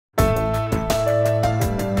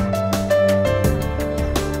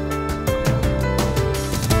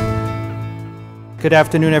Good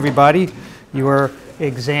afternoon, everybody. Your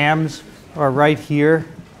exams are right here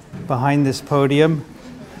behind this podium.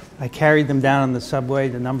 I carried them down on the subway,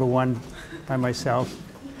 the number one, by myself.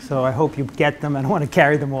 So I hope you get them. I don't want to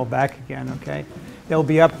carry them all back again, okay? They'll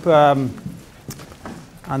be up on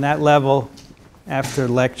that level after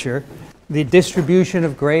lecture. The distribution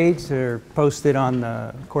of grades are posted on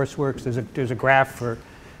the courseworks. There's a graph for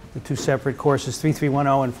the two separate courses,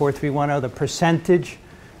 3310 and 4310. The percentage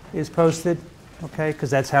is posted, okay? Because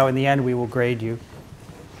that's how in the end we will grade you.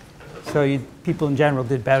 So people in general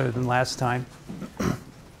did better than last time.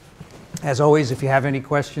 As always, if you have any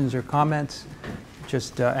questions or comments,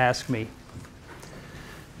 just ask me.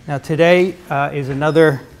 Now today is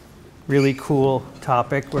another really cool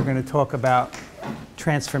topic. We're going to talk about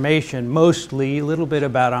transformation, mostly a little bit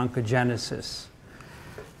about oncogenesis.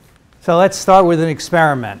 So let's start with an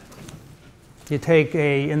experiment. You take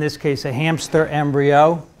in this case, a hamster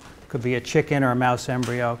embryo. Could be a chicken or a mouse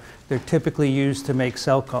embryo. They're typically used to make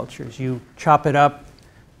cell cultures. You chop it up,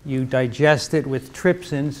 you digest it with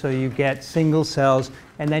trypsin, so you get single cells,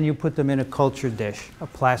 and then you put them in a culture dish, a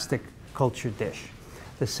plastic culture dish.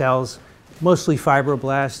 The cells, mostly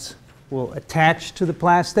fibroblasts, will attach to the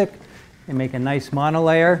plastic and make a nice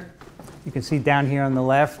monolayer. You can see down here on the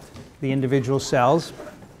left the individual cells,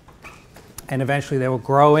 and eventually they will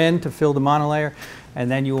grow in to fill the monolayer, and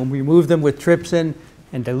then you will remove them with trypsin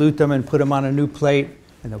and dilute them and put them on a new plate,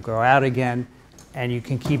 and they'll grow out again. And you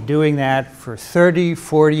can keep doing that for 30,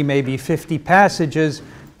 40, maybe 50 passages,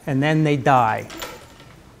 and then they die.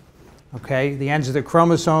 Okay? The ends of the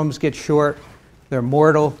chromosomes get short. They're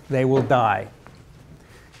mortal. They will die.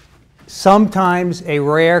 Sometimes a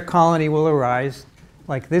rare colony will arise,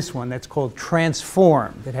 like this one, that's called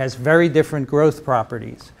transformed. It has very different growth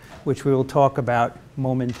properties, which we will talk about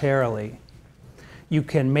momentarily. You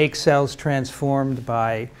can make cells transformed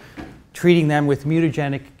by treating them with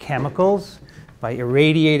mutagenic chemicals, by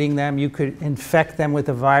irradiating them. You could infect them with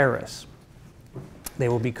a virus. They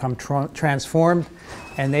will become transformed,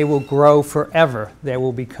 and they will grow forever. They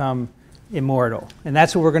will become immortal. And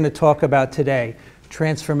that's what we're going to talk about today.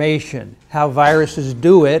 Transformation, how viruses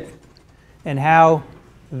do it, and how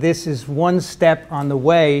this is one step on the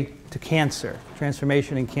way to cancer.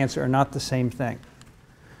 Transformation and cancer are not the same thing.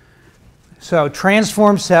 So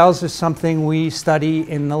transformed cells is something we study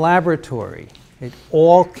in the laboratory.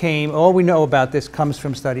 All we know about this comes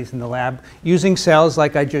from studies in the lab, using cells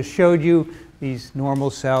like I just showed you, these normal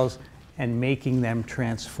cells, and making them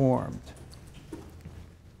transformed.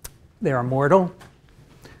 They are immortal.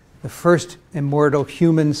 The first immortal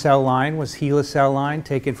human cell line was HeLa cell line,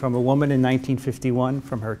 taken from a woman in 1951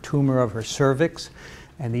 from her tumor of her cervix.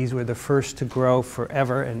 And these were the first to grow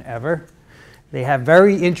forever and ever. They have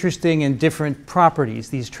very interesting and different properties,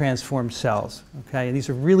 these transformed cells. Okay? And these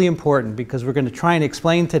are really important because we're going to try and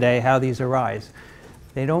explain today how these arise.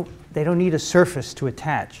 They don't need a surface to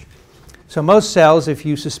attach. So most cells, if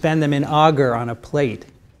you suspend them in agar on a plate,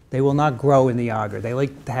 they will not grow in the agar. They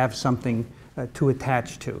like to have something to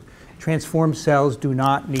attach to. Transformed cells do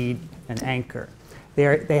not need an anchor.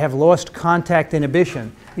 They have lost contact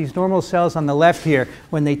inhibition. These normal cells on the left here,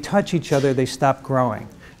 when they touch each other, they stop growing.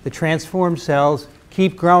 The transformed cells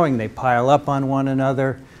keep growing. They pile up on one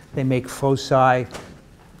another. They make foci.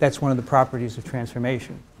 That's one of the properties of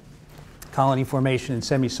transformation. Colony formation in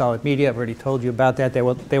semi-solid media, I've already told you about that. They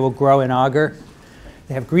will grow in agar.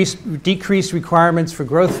 They have decreased requirements for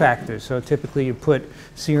growth factors. So typically you put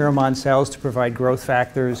serum on cells to provide growth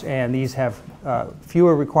factors, and these have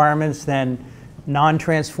fewer requirements than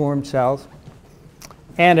non-transformed cells.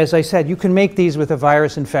 And as I said, you can make these with a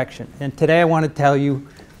virus infection. And today I want to tell you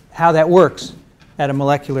how that works at a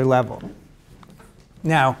molecular level.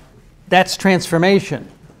 Now, that's transformation.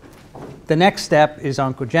 The next step is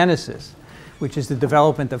oncogenesis, which is the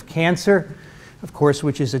development of cancer, of course,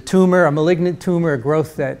 which is a tumor, a malignant tumor, a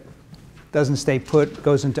growth that doesn't stay put,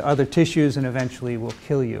 goes into other tissues, and eventually will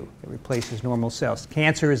kill you. It replaces normal cells.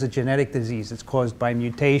 Cancer is a genetic disease. It's caused by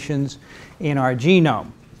mutations in our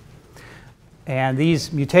genome. And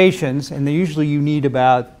these mutations, and usually you need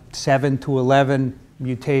about 7 to 11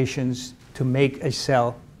 mutations to make a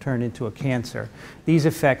cell turn into a cancer. These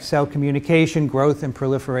affect cell communication, growth, and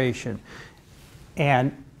proliferation.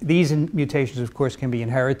 And these mutations, of course, can be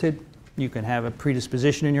inherited. You can have a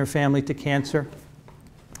predisposition in your family to cancer.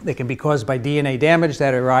 They can be caused by DNA damage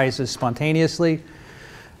that arises spontaneously,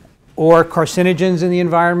 or carcinogens in the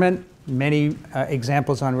environment. Many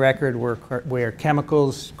examples on record where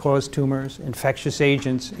chemicals cause tumors, infectious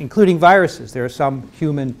agents, including viruses. There are some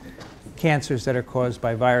human cancers that are caused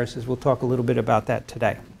by viruses. We'll talk a little bit about that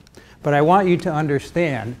today. But I want you to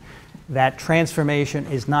understand that transformation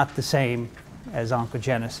is not the same as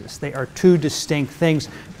oncogenesis. They are two distinct things.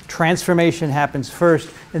 Transformation happens first,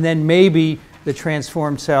 and then maybe the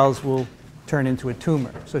transformed cells will turn into a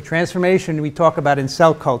tumor. So transformation we talk about in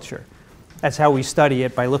cell culture. That's how we study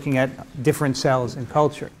it, by looking at different cells in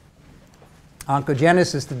culture.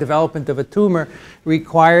 Oncogenesis, the development of a tumor,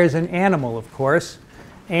 requires an animal, of course,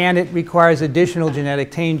 and it requires additional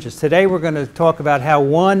genetic changes. Today we're going to talk about how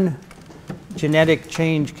one genetic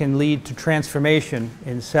change can lead to transformation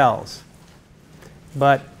in cells.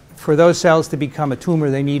 But for those cells to become a tumor,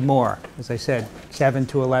 they need more. As I said, 7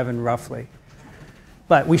 to 11 roughly.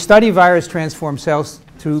 But we study virus-transformed cells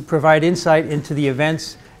to provide insight into the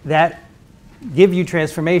events that give you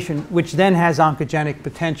transformation, which then has oncogenic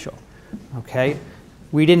potential. Okay?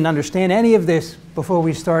 We didn't understand any of this before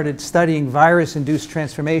we started studying virus-induced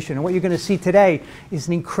transformation. And what you're going to see today is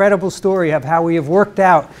an incredible story of how we have worked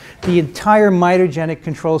out the entire mitogenic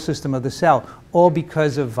control system of the cell, all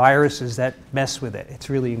because of viruses that mess with it. It's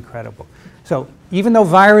really incredible. So even though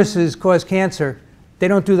viruses cause cancer, they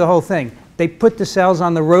don't do the whole thing. They put the cells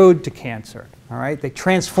on the road to cancer. All right? They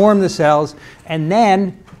transform the cells, and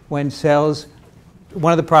then when cells,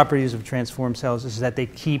 one of the properties of transformed cells is that they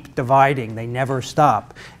keep dividing. They never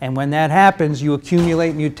stop. And when that happens, you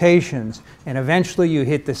accumulate mutations, and eventually you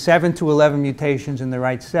hit the 7 to 11 mutations in the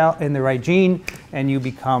right cell, in the right gene, and you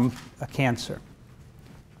become a cancer.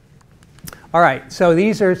 All right, so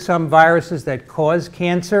these are some viruses that cause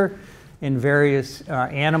cancer in various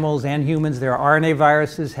animals and humans. There are RNA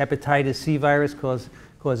viruses. Hepatitis C virus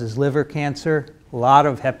causes liver cancer. A lot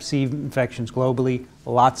of hep C infections globally,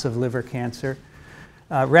 lots of liver cancer.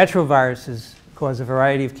 Retroviruses cause a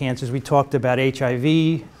variety of cancers. We talked about HIV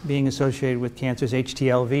being associated with cancers.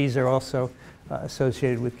 HTLVs are also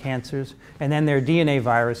associated with cancers. And then there are DNA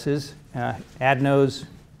viruses, adenoviruses,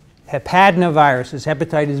 hepadnaviruses,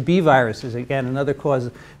 hepatitis B viruses, again, another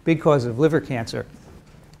big cause of liver cancer.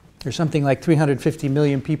 There's something like 350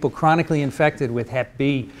 million people chronically infected with Hep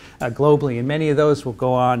B globally, and many of those will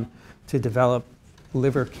go on to develop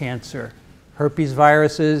liver cancer. Herpes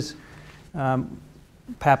viruses,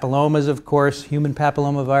 papillomas, of course. Human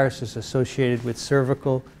papillomavirus is associated with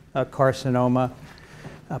cervical carcinoma.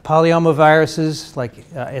 Polyomaviruses like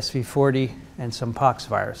SV40 and some pox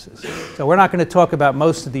viruses. So we're not going to talk about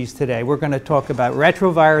most of these today. We're going to talk about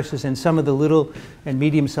retroviruses and some of the little and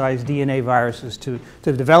medium-sized DNA viruses to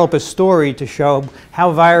develop a story to show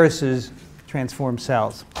how viruses transform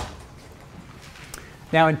cells.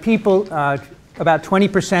 Now in people, about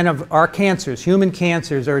 20% of our cancers, human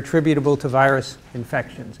cancers, are attributable to virus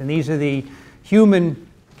infections. And these are the human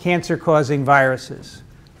cancer-causing viruses.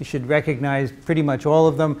 You should recognize pretty much all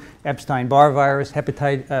of them: Epstein-Barr virus,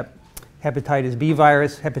 hepatitis B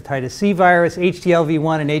virus, hepatitis C virus,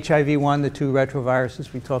 HTLV1 and HIV1, the two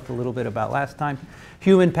retroviruses we talked a little bit about last time,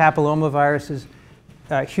 human papillomaviruses,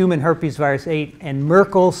 human herpes virus 8, and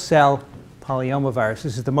Merkel cell polyomavirus.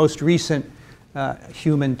 This is the most recent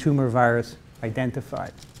human tumor virus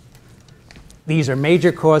identified. These are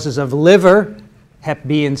major causes of liver, Hep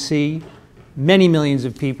B and C, many millions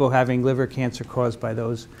of people having liver cancer caused by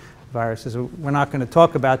those viruses. We're not going to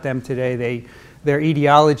talk about them today. Their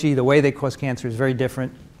etiology, the way they cause cancer, is very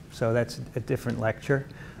different, so that's a different lecture.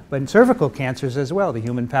 But in cervical cancers as well, the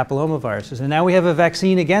human papillomaviruses. And now we have a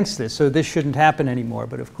vaccine against this, so this shouldn't happen anymore.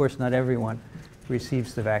 But of course, not everyone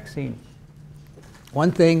receives the vaccine.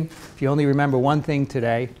 One thing, if you only remember one thing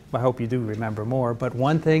today, I hope you do remember more, but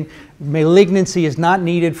one thing: malignancy is not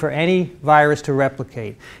needed for any virus to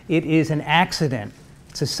replicate. It is an accident.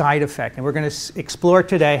 It's a side effect. And we're going to explore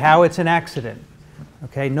today how it's an accident.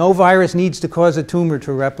 Okay? No virus needs to cause a tumor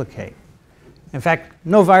to replicate. In fact,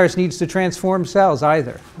 no virus needs to transform cells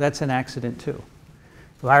either. That's an accident too.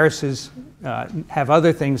 Viruses have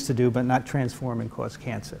other things to do, but not transform and cause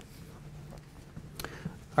cancer.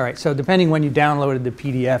 All right, so depending when you downloaded the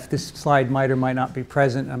PDF, this slide might or might not be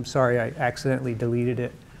present. I'm sorry, I accidentally deleted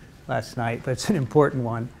it last night, but it's an important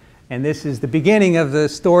one. And this is the beginning of the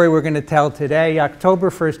story we're going to tell today. October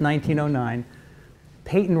 1st, 1909,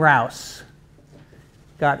 Peyton Rous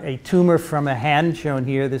got a tumor from a hen, shown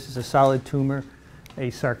here. This is a solid tumor, a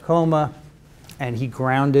sarcoma, and he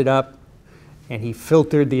ground it up, and he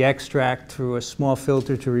filtered the extract through a small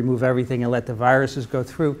filter to remove everything and let the viruses go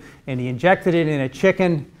through. And he injected it in a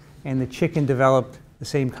chicken, and the chicken developed the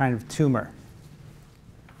same kind of tumor.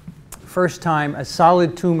 First time a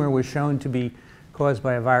solid tumor was shown to be caused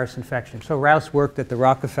by a virus infection. So Rous worked at the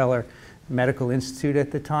Rockefeller Medical Institute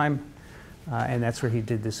at the time, and that's where he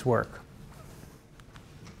did this work.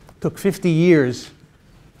 It took 50 years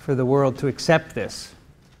for the world to accept this,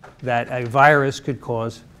 that a virus could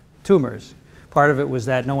cause tumors. Part of it was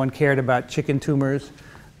that no one cared about chicken tumors.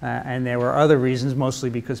 and there were other reasons, mostly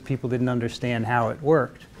because people didn't understand how it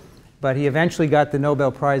worked. But he eventually got the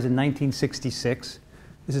Nobel Prize in 1966.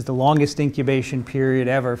 This is the longest incubation period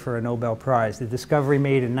ever for a Nobel Prize. The discovery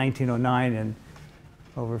made in 1909, and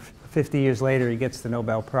over 50 years later, he gets the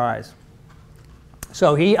Nobel Prize.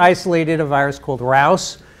 So he isolated a virus called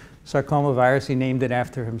Rous sarcoma virus. He named it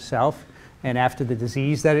after himself and after the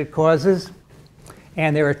disease that it causes.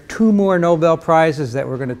 And there are 2 more Nobel Prizes that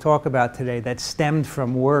we're going to talk about today that stemmed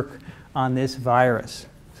from work on this virus.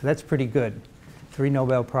 So that's pretty good. 3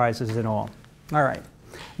 Nobel Prizes in all. All right.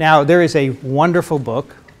 Now, there is a wonderful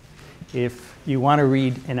book if you want to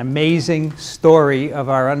read an amazing story of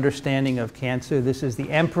our understanding of cancer. This is The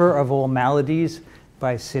Emperor of All Maladies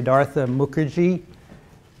by Siddhartha Mukherjee.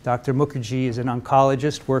 Dr. Mukherjee is an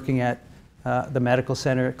oncologist working at the medical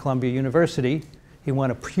center at Columbia University. He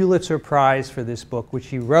won a Pulitzer Prize for this book, which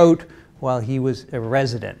he wrote while he was a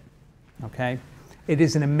resident. Okay? It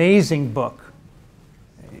is an amazing book,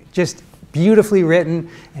 just beautifully written,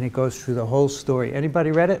 and it goes through the whole story.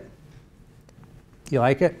 Anybody read it? You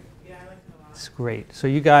like it? Yeah, I like it a lot. It's great. So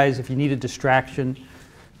you guys, if you need a distraction,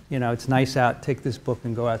 you know, it's nice out, take this book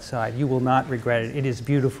and go outside. You will not regret it. It is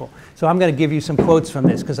beautiful. So I'm going to give you some quotes from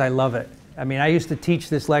this because I love it. I mean, I used to teach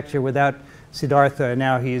this lecture without Siddhartha, and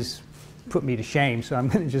now he's put me to shame, so I'm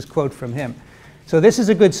going to just quote from him. So this is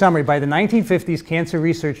a good summary. By the 1950s, cancer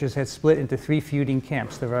researchers had split into 3 feuding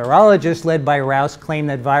camps. The virologists, led by Rous, claimed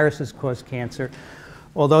that viruses cause cancer,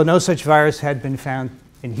 although no such virus had been found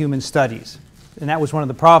in human studies. And that was one of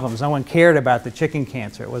the problems. No one cared about the chicken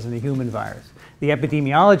cancer. It wasn't a human virus. The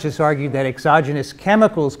epidemiologists argued that exogenous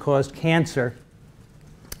chemicals caused cancer,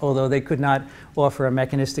 although they could not offer a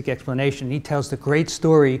mechanistic explanation. He tells the great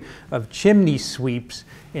story of chimney sweeps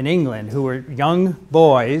in England who were young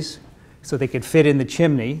boys, so they could fit in the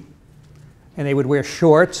chimney, and they would wear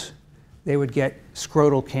shorts. They would get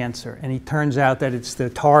scrotal cancer, and it turns out that it's the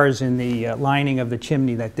tars in the lining of the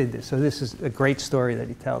chimney that did this. So this is a great story that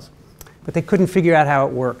he tells. But they couldn't figure out how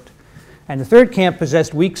it worked. And the third camp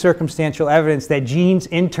possessed weak circumstantial evidence that genes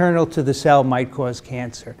internal to the cell might cause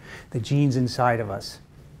cancer, the genes inside of us.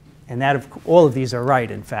 And that all of these are right,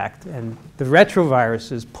 in fact. And the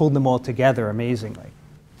retroviruses pulled them all together amazingly.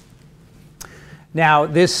 Now,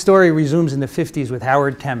 this story resumes in the 50s with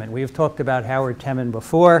Howard Temin. We have talked about Howard Temin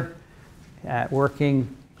before,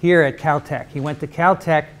 working here at Caltech. He went to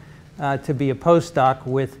Caltech to be a postdoc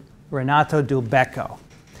with Renato Dulbecco.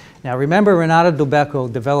 Now, remember, Renato Dulbecco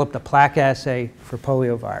developed a plaque assay for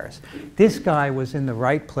poliovirus. This guy was in the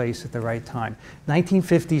right place at the right time.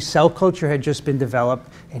 1950s, cell culture had just been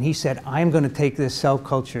developed, and he said, I'm going to take this cell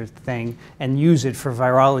culture thing and use it for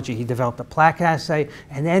virology. He developed a plaque assay,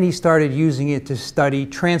 and then he started using it to study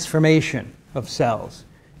transformation of cells.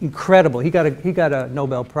 Incredible. He got a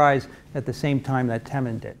Nobel Prize at the same time that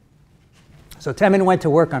Temin did. So Temin went to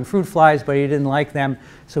work on fruit flies, but he didn't like them,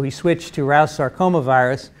 so he switched to Rous sarcoma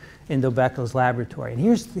virus in Dulbecco's laboratory. And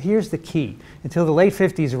here's the key. Until the late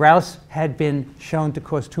 50s, Rous had been shown to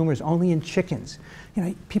cause tumors only in chickens. You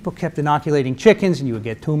know, people kept inoculating chickens and you would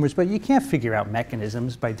get tumors, but you can't figure out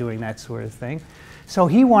mechanisms by doing that sort of thing. So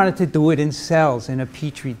he wanted to do it in cells in a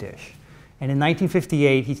petri dish. And in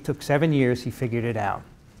 1958, he took 7 years, he figured it out.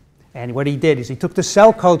 And what he did is he took the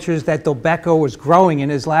cell cultures that Dulbecco was growing in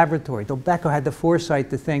his laboratory. Dulbecco had the foresight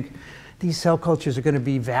to think these cell cultures are going to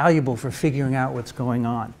be valuable for figuring out what's going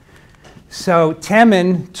on. So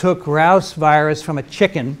Temin took Rous virus from a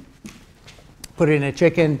chicken, put it in a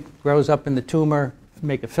chicken, grows up in the tumor,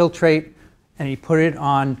 make a filtrate, and he put it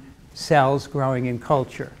on cells growing in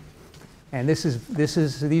culture. And these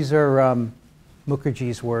are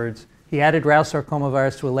Mukherjee's words. He added Rous sarcoma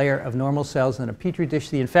virus to a layer of normal cells in a petri dish.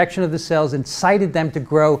 The infection of the cells incited them to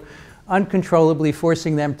grow uncontrollably,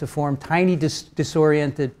 forcing them to form tiny,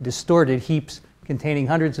 disoriented, distorted heaps containing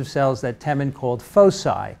hundreds of cells that Temin called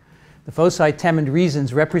foci. The foci Temin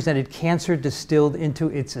reasons represented cancer distilled into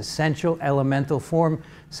its essential elemental form,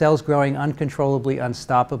 cells growing uncontrollably,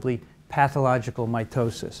 unstoppably, pathological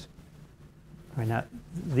mitosis. Right, now,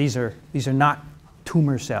 these are not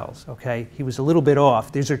tumor cells, okay? He was a little bit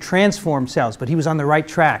off. These are transformed cells, but he was on the right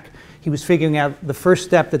track. He was figuring out the first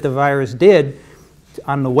step that the virus did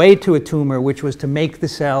on the way to a tumor, which was to make the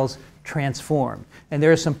cells transform. And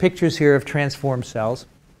there are some pictures here of transformed cells.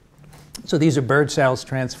 So these are bird cells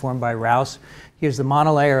transformed by Rous. Here's the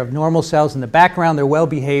monolayer of normal cells in the background. They're well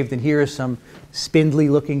behaved, and here are some spindly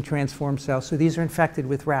looking transformed cells. So these are infected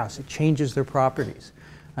with Rous. It changes their properties.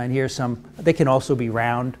 And here's some, they can also be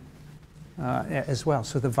round as well.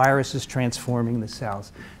 So the virus is transforming the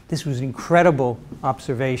cells. This was an incredible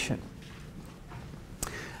observation.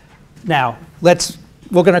 Now, we're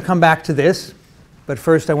going to come back to this. But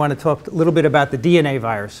first I want to talk a little bit about the DNA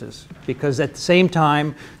viruses, because at the same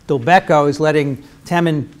time Delbecco is letting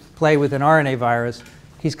Temin play with an RNA virus,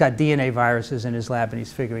 he's got DNA viruses in his lab and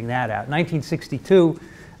he's figuring that out. In 1962,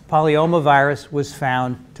 polyomavirus was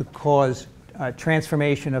found to cause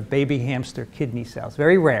transformation of baby hamster kidney cells,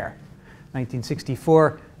 very rare.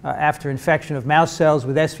 1964, after infection of mouse cells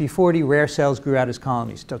with SV40, rare cells grew out as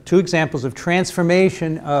colonies. So 2 examples of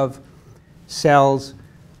transformation of cells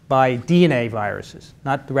by DNA viruses,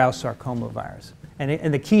 not the Rous sarcoma virus.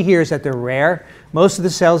 And the key here is that they're rare. Most of the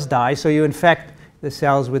cells die, so you infect the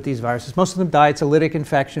cells with these viruses. Most of them die, it's a lytic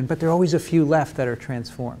infection, but there are always a few left that are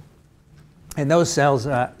transformed. And those cells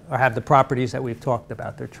have the properties that we've talked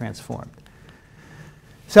about, they're transformed.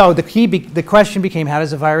 So the question became, how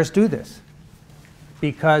does a virus do this?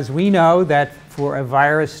 Because we know that for a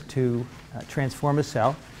virus to transform a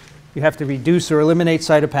cell, you have to reduce or eliminate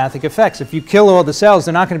cytopathic effects. If you kill all the cells,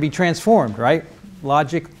 they're not going to be transformed, right?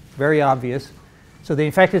 Logic, very obvious. So the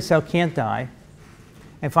infected cell can't die.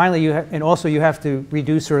 And finally, you have to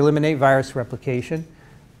reduce or eliminate virus replication.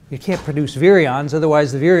 You can't produce virions,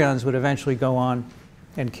 otherwise the virions would eventually go on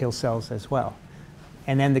and kill cells as well.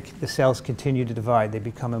 And then the cells continue to divide, they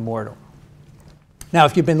become immortal. Now,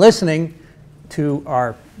 if you've been listening to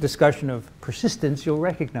our discussion of persistence, you'll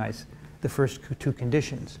recognize the first 2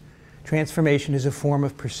 conditions. Transformation is a form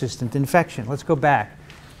of persistent infection. Let's go back.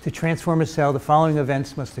 To transform a cell, the following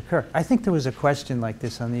events must occur. I think there was a question like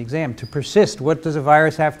this on the exam. To persist, what does a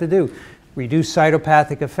virus have to do? Reduce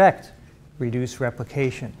cytopathic effect, reduce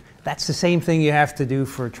replication. That's the same thing you have to do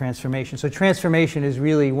for transformation. So transformation is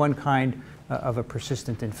really one kind of a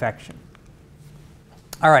persistent infection.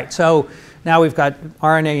 All right, so now we've got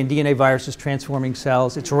RNA and DNA viruses transforming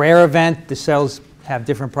cells. It's a rare event. The cells have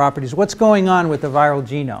different properties. What's going on with the viral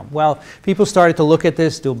genome? Well, people started to look at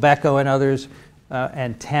this, Delbecco and others,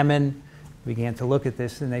 and Temin began to look at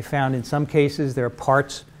this, and they found in some cases there are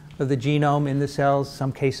parts of the genome in the cells.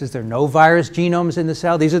 Some cases there are no virus genomes in the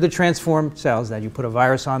cell. These are the transformed cells that you put a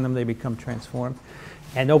virus on them, they become transformed.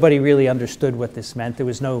 And nobody really understood what this meant. There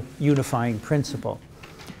was no unifying principle.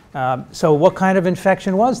 So what kind of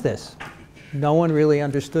infection was this? No one really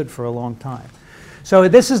understood for a long time. So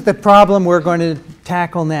this is the problem we're going to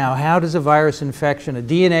tackle now. How does a virus infection, a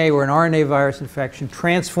DNA or an RNA virus infection,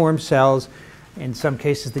 transform cells? In some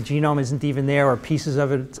cases, the genome isn't even there, or pieces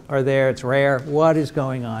of it are there. It's rare. What is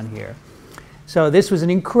going on here? So this was an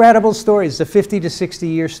incredible story. It's a 50 to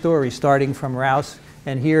 60-year story starting from Rous,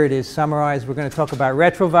 and here it is summarized. We're going to talk about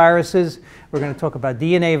retroviruses. We're going to talk about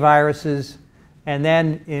DNA viruses. And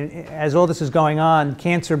then, as all this is going on,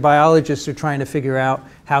 cancer biologists are trying to figure out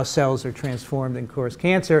how cells are transformed and cause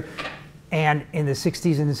cancer. And in the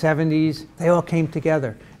 60s and the 70s, they all came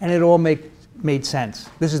together, and it all made sense.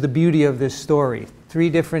 This is the beauty of this story. 3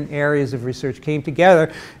 different areas of research came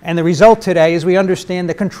together, and the result today is we understand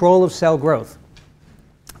the control of cell growth.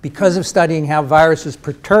 Because of studying how viruses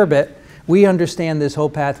perturb it, we understand this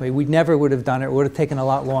whole pathway. We never would have done it. It would have taken a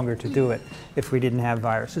lot longer to do it if we didn't have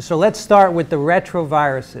viruses. So let's start with the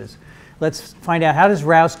retroviruses. Let's find out, how does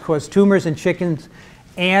Rous cause tumors in chickens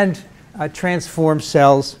and transform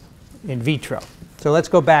cells in vitro? So let's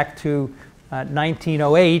go back to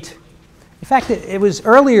 1908. In fact, it was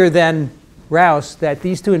earlier than Rous that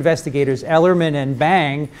these 2 investigators, Ellerman and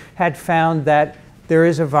Bang, had found that there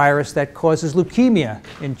is a virus that causes leukemia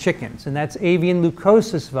in chickens, and that's avian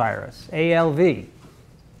leukosis virus, ALV.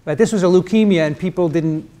 But this was a leukemia, and people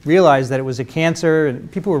didn't realize that it was a cancer, and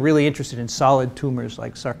people were really interested in solid tumors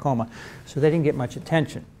like sarcoma, so they didn't get much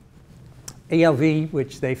attention. ALV,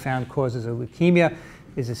 which they found causes a leukemia,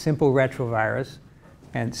 is a simple retrovirus.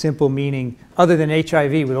 And simple meaning, other than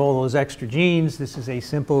HIV with all those extra genes, this is a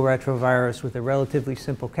simple retrovirus with a relatively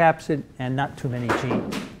simple capsid and not too many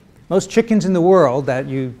genes. Most chickens in the world that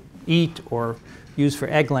you eat or use for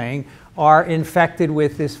egg laying are infected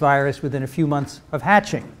with this virus within a few months of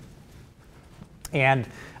hatching. And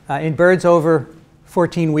in birds over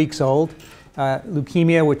 14 weeks old,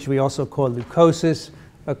 leukemia, which we also call leukosis,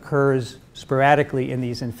 occurs sporadically in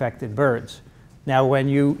these infected birds. Now, when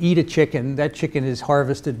you eat a chicken, that chicken is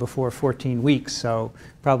harvested before 14 weeks, so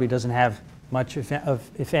probably doesn't have much,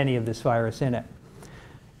 if any, of this virus in it.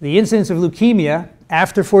 The incidence of leukemia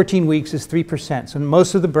after 14 weeks is 3%. So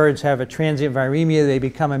most of the birds have a transient viremia. They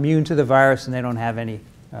become immune to the virus, and they don't have any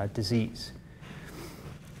disease.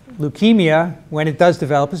 Leukemia, when it does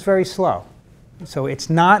develop, is very slow. So it's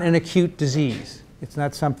not an acute disease. It's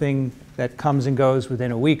not something that comes and goes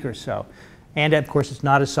within a week or so. And of course, it's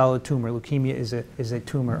not a solid tumor. Leukemia is a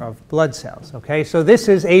tumor of blood cells. Okay, so this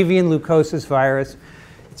is avian leukosis virus.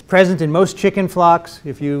 It's present in most chicken flocks.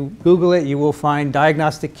 If you Google it, you will find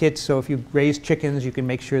diagnostic kits, so if you raise chickens, you can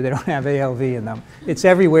make sure they don't have ALV in them. It's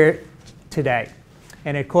everywhere today,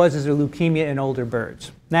 and it causes a leukemia in older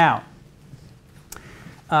birds. Now,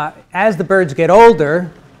 as the birds get older,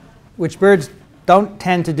 which birds don't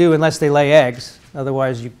tend to do unless they lay eggs,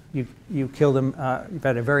 otherwise you kill them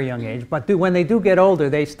at a very young age, but when they do get older,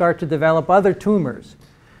 they start to develop other tumors,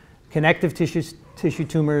 connective tissue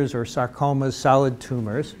tumors or sarcomas, solid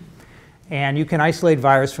tumors, and you can isolate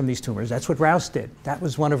virus from these tumors. That's what Rous did. That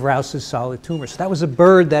was one of Rous's solid tumors. So that was a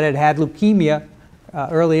bird that had had leukemia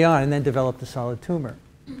early on and then developed a solid tumor.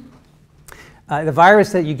 The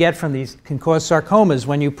virus that you get from these can cause sarcomas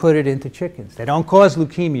when you put it into chickens. They don't cause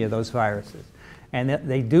leukemia, those viruses, and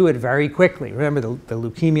they do it very quickly. Remember, the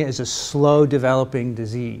leukemia is a slow developing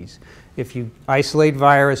disease. If you isolate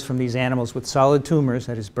virus from these animals with solid tumors,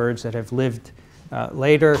 that is birds that have lived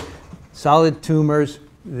later, solid tumors,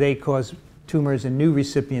 they cause tumors in new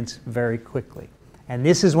recipients very quickly. And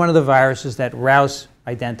this is one of the viruses that Rous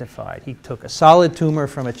identified. He took a solid tumor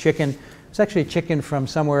from a chicken. It's actually a chicken from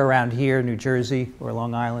somewhere around here, New Jersey or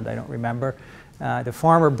Long Island, I don't remember. The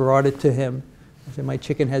farmer brought it to him. He said, my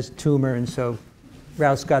chicken has a tumor, and so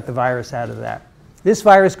Rous got the virus out of that. This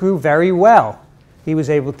virus grew very well. He was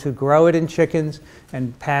able to grow it in chickens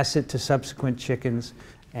and pass it to subsequent chickens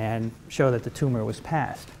and show that the tumor was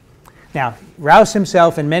passed. Now, Rous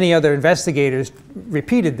himself and many other investigators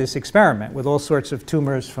repeated this experiment with all sorts of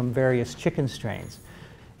tumors from various chicken strains.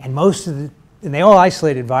 And and they all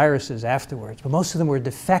isolated viruses afterwards, but most of them were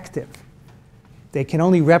defective. They can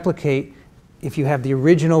only replicate if you have the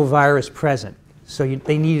original virus present. So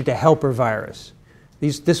they needed a helper virus.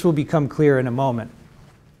 This will become clear in a moment.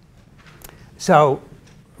 So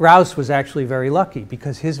Rous was actually very lucky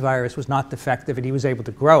because his virus was not defective and he was able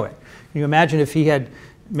to grow it. Can you imagine if he had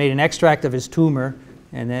made an extract of his tumor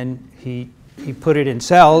and then he put it in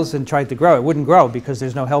cells and tried to grow it? It wouldn't grow because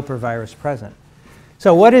there's no helper virus present.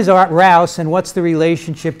 So what is Rous and what's the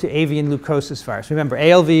relationship to avian leukosis virus? Remember,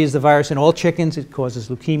 ALV is the virus in all chickens. It causes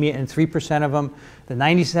leukemia in 3% of them. The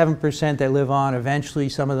 97% that live on, eventually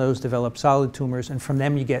some of those develop solid tumors, and from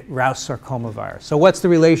them you get Rous sarcoma virus. So what's the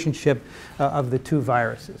relationship of the two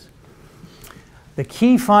viruses? The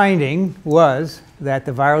key finding was that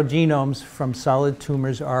the viral genomes from solid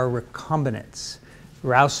tumors are recombinants.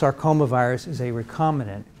 Rous sarcoma virus is a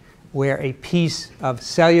recombinant where a piece of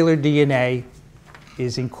cellular DNA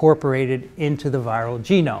is incorporated into the viral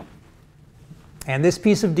genome. And this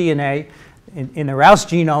piece of DNA, in the Rous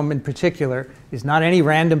genome in particular, is not any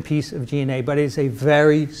random piece of DNA, but is a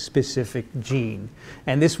very specific gene.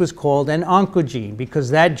 And this was called an oncogene because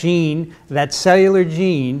that gene, that cellular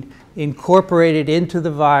gene, incorporated into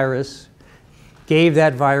the virus, gave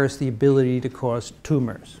that virus the ability to cause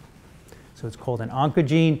tumors. So it's called an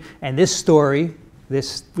oncogene. And this story,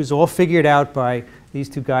 this was all figured out by these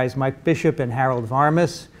two guys, Mike Bishop and Harold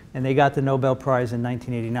Varmus, and they got the Nobel Prize in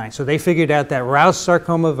 1989. So they figured out that Rous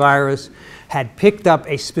sarcoma virus had picked up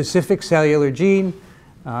a specific cellular gene.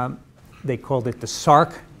 They called it the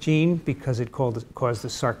SARC gene because it caused the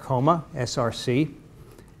sarcoma, SRC.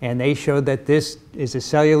 And they showed that this is a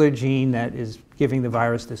cellular gene that is giving the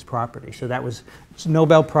virus this property. So that was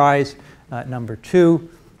Nobel Prize number 2.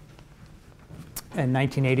 In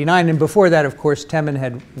 1989, and before that, of course, Temin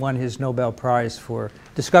had won his Nobel Prize for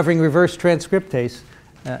discovering reverse transcriptase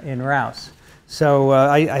in Rous. So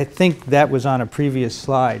I think that was on a previous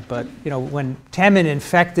slide, but when Temin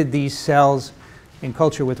infected these cells in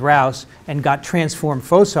culture with Rous and got transformed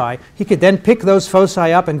foci, he could then pick those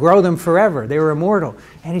foci up and grow them forever. They were immortal.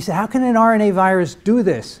 And he said, how can an RNA virus do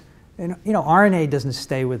this? And RNA doesn't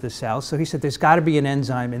stay with the cell, so he said there's got to be an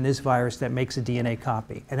enzyme in this virus that makes a DNA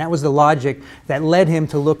copy. And that was the logic that led him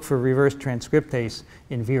to look for reverse transcriptase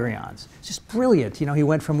in virions. It's just brilliant. He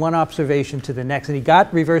went from one observation to the next, and he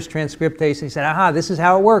got reverse transcriptase, and he said, aha, this is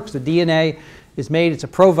how it works. The DNA is made, it's a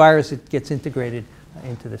provirus, it gets integrated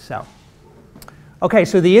into the cell. Okay,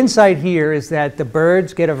 so the insight here is that the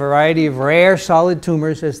birds get a variety of rare solid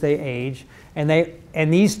tumors as they age, and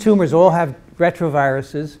these tumors all have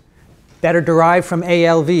retroviruses that are derived from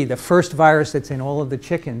ALV, the first virus that's in all of the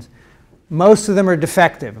chickens. Most of them are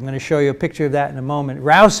defective. I'm going to show you a picture of that in a moment.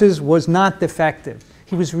 Rous's was not defective.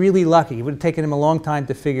 He was really lucky. It would have taken him a long time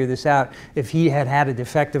to figure this out if he had had a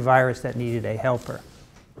defective virus that needed a helper.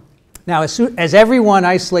 Now, as everyone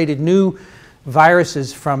isolated new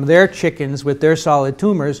viruses from their chickens with their solid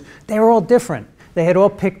tumors, they were all different. They had all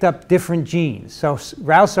picked up different genes. So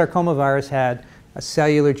Rous sarcoma virus had a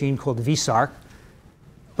cellular gene called VSARC,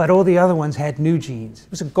 but all the other ones had new genes. It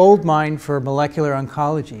was a gold mine for molecular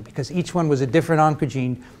oncology because each one was a different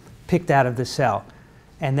oncogene picked out of the cell.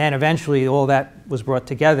 And then eventually all that was brought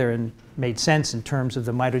together and made sense in terms of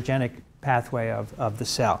the mitogenic pathway of the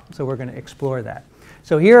cell. So we're going to explore that.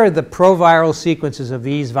 So here are the proviral sequences of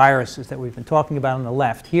these viruses that we've been talking about on the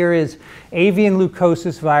left. Here is avian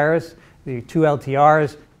leukosis virus, the 2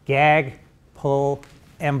 LTRs, GAG, POL,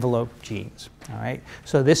 envelope genes. All right?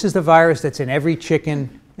 So this is the virus that's in every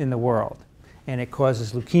chicken in the world. And it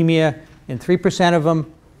causes leukemia in 3% of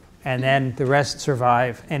them, and then the rest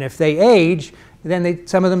survive. And if they age, then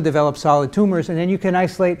some of them develop solid tumors, and then you can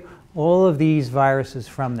isolate all of these viruses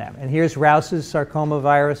from them. And here's Rous's sarcoma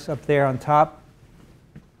virus up there on top.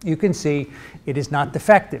 You can see it is not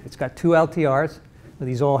defective. It's got 2 LTRs. Well,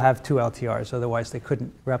 these all have 2 LTRs, otherwise they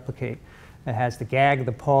couldn't replicate. It has the GAG,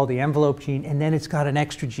 the POL, the envelope gene, and then it's got an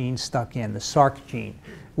extra gene stuck in, the SARC gene,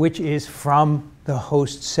 which is from the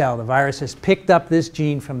host cell. The virus has picked up this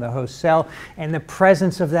gene from the host cell, and the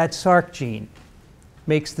presence of that SARC gene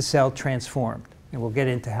makes the cell transformed. And we'll get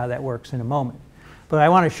into how that works in a moment. But I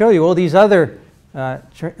want to show you all these other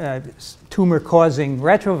tumor-causing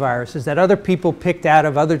retroviruses that other people picked out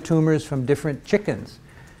of other tumors from different chickens.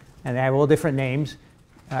 And they have all different names.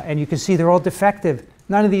 And you can see they're all defective.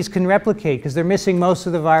 None of these can replicate because they're missing most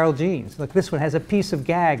of the viral genes. Look, this one has a piece of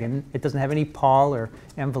GAG, and it doesn't have any POL or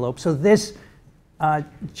envelope. So this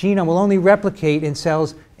genome will only replicate in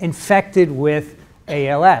cells infected with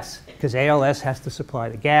ALS, because ALS has to supply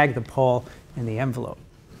the GAG, the POL, and the envelope.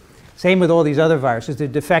 Same with all these other viruses. They're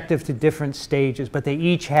defective to different stages, but they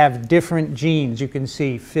each have different genes. You can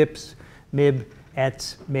see FIPS, MIB,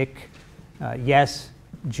 ETS, MIC, YES,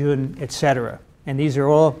 JUN, etc. And these are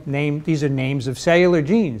all names of cellular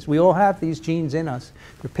genes. We all have these genes in us.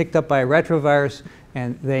 They're picked up by a retrovirus,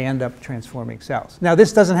 and they end up transforming cells. Now,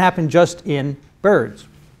 this doesn't happen just in birds.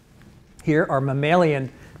 Here are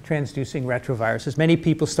mammalian transducing retroviruses. Many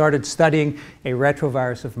people started studying a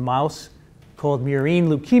retrovirus of mouse called murine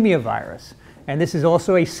leukemia virus. And this is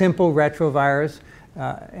also a simple retrovirus.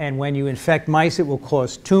 And when you infect mice, it will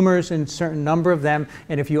cause tumors in a certain number of them.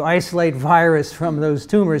 And if you isolate virus from those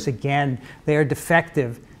tumors, again, they are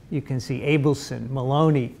defective. You can see Abelson,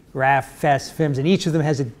 Maloney, RAF, FES, FIMS, and each of them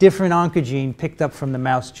has a different oncogene picked up from the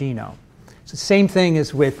mouse genome. It's the same thing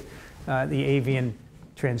as with the avian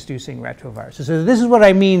transducing retroviruses. So this is what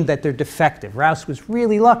I mean that they're defective. Rous was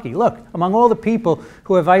really lucky. Look, among all the people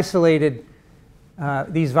who have isolated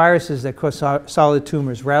these viruses that cause solid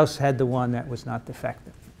tumors, Rous had the one that was not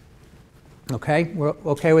defective. Okay, we're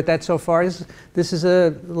okay with that so far? This is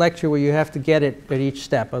a lecture where you have to get it at each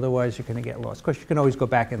step, otherwise you're going to get lost. Of course, you can always go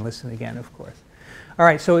back and listen again, of course. All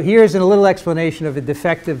right, so here's a little explanation of a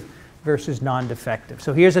defective versus non-defective.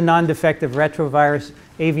 So here's a non-defective retrovirus,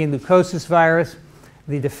 avian leukosis virus.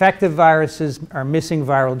 The defective viruses are missing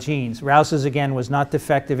viral genes. Rous's, again, was not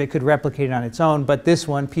defective. It could replicate on its own, but this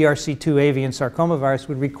one, PRC2 avian sarcoma virus,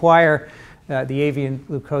 would require the avian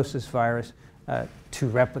leukosis virus to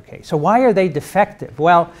replicate. So why are they defective?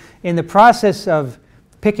 Well, in the process of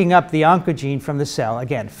picking up the oncogene from the cell,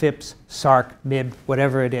 again, FIPS, SARC, MIB,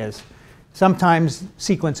 whatever it is, sometimes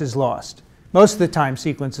sequence is lost. Most of the time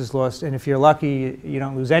sequence is lost, and if you're lucky, you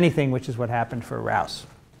don't lose anything, which is what happened for Rous.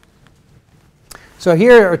 So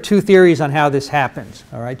here are 2 theories on how this happens,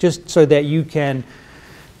 all right, just so that you can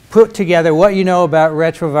put together what you know about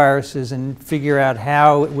retroviruses and figure out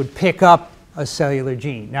how it would pick up a cellular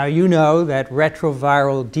gene. Now, you know that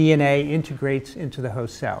retroviral DNA integrates into the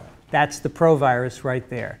host cell. That's the provirus right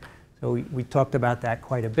there. So we talked about that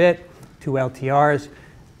quite a bit. 2 LTRs.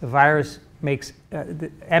 The virus makes,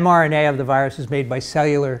 the mRNA of the virus is made by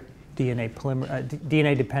cellular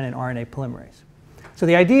DNA-dependent RNA polymerase. So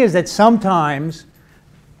the idea is that sometimes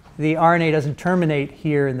the RNA doesn't terminate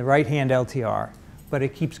here in the right-hand LTR, but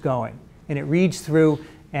it keeps going. And it reads through,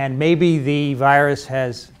 and maybe the virus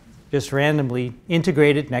has just randomly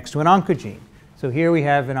integrated next to an oncogene. So here we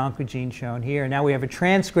have an oncogene shown here. Now we have a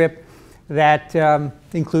transcript that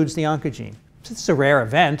includes the oncogene. So it's a rare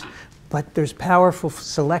event, but there's powerful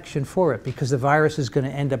selection for it because the virus is going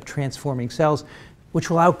to end up transforming cells, which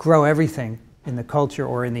will outgrow everything in the culture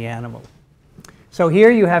or in the animal. So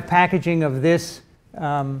here you have packaging of this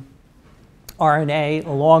RNA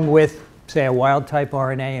along with, say, a wild-type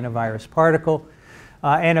RNA in a virus particle.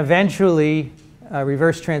 And eventually,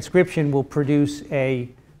 reverse transcription will produce a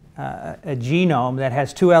genome that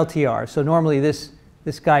has 2 LTRs. So normally this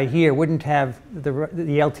guy here wouldn't have the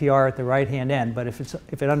LTR at the right-hand end. But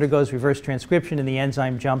if it undergoes reverse transcription and the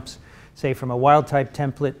enzyme jumps, say, from a wild-type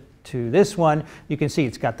template to this one, you can see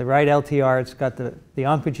it's got the right LTR, it's got the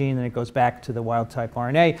oncogene, and it goes back to the wild-type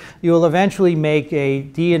RNA. You will eventually make a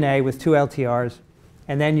DNA with 2 LTRs,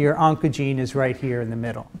 and then your oncogene is right here in the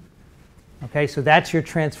middle. Okay, so that's your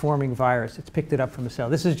transforming virus. It's picked it up from the cell.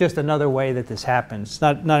 This is just another way that this happens. It's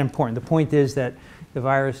not important. The point is that the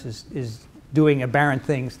virus is doing aberrant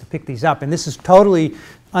things to pick these up. And this is totally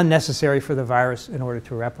unnecessary for the virus in order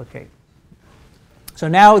to replicate. So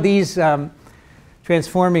now these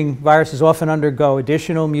transforming viruses often undergo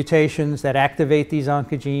additional mutations that activate these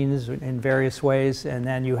oncogenes in various ways, and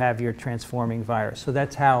then you have your transforming virus. So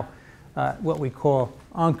that's how what we call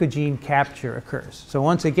oncogene capture occurs. So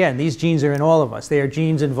once again, these genes are in all of us. They are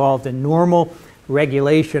genes involved in normal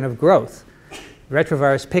regulation of growth. The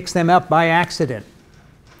retrovirus picks them up by accident.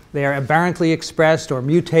 They are aberrantly expressed or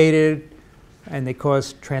mutated, and they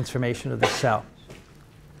cause transformation of the cell.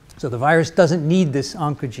 So the virus doesn't need this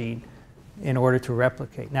oncogene in order to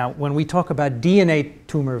replicate. Now, when we talk about DNA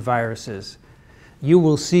tumor viruses, you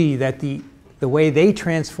will see that the way they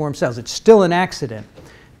transform cells, it's still an accident,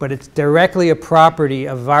 but it's directly a property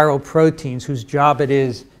of viral proteins whose job it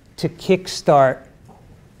is to kickstart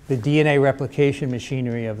the DNA replication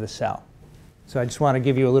machinery of the cell. So I just want to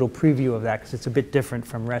give you a little preview of that because it's a bit different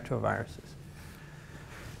from retroviruses.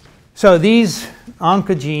 So these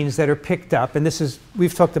oncogenes that are picked up, and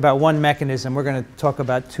we've talked about one mechanism. We're going to talk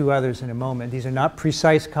about two others in a moment. These are not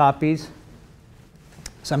precise copies.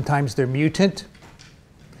 Sometimes they're mutant.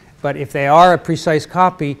 But if they are a precise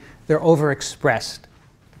copy, they're overexpressed.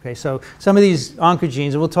 Okay, so some of these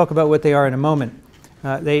oncogenes, and we'll talk about what they are in a moment,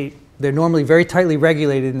 they're normally very tightly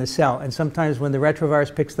regulated in the cell. And sometimes when the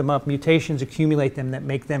retrovirus picks them up, mutations accumulate them that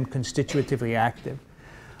make them constitutively active.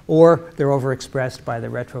 Or they're overexpressed by the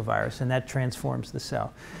retrovirus, and that transforms the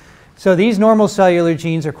cell. So these normal cellular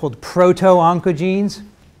genes are called proto-oncogenes.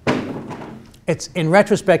 In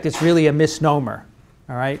retrospect, it's really a misnomer.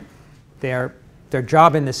 All right? Their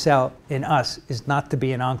job in the cell, in us, is not to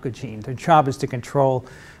be an oncogene. Their job is to control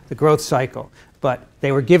the growth cycle. But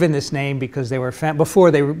they were given this name because they were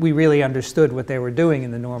before we really understood what they were doing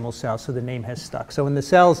in the normal cell, so the name has stuck. So in the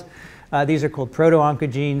cells, these are called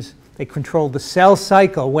proto-oncogenes. They control the cell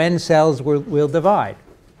cycle when cells will divide.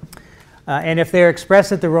 And if they're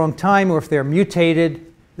expressed at the wrong time or if they're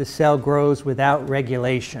mutated, the cell grows without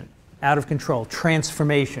regulation, out of control,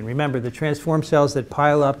 transformation. Remember, the transformed cells that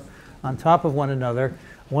pile up on top of one another,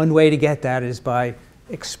 one way to get that is by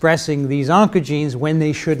expressing these oncogenes when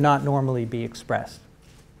they should not normally be expressed.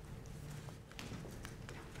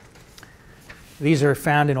 These are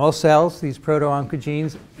found in all cells, these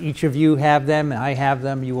proto-oncogenes. Each of you have them, I have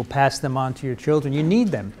them. You will pass them on to your children. You need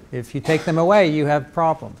them. If you take them away, you have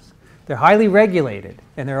problems. They're highly regulated,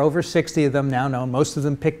 and there are over 60 of them now known, most of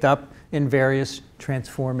them picked up in various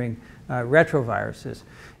transforming retroviruses.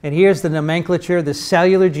 And here's the nomenclature, the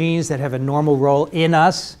cellular genes that have a normal role in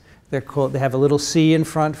us. They have a little C in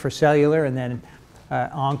front for cellular, and then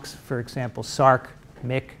oncs, for example, Sarc,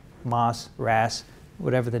 MYC, MOS, RAS,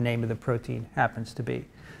 whatever the name of the protein happens to be.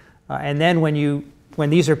 And then when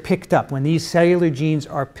these are picked up, when these cellular genes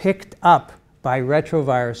are picked up by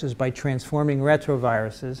retroviruses, by transforming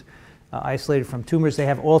retroviruses, isolated from tumors, they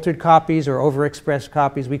have altered copies or overexpressed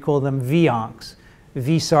copies. We call them V-oncs,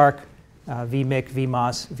 V-Sarc, V-MYC,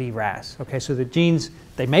 V-MOS, V-RAS. Okay, so the genes,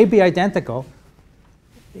 they may be identical.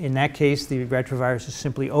 In that case, the retrovirus is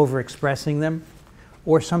simply overexpressing them,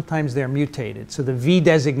 or sometimes they're mutated. So the V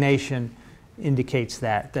designation indicates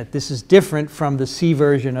that this is different from the C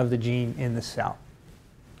version of the gene in the cell.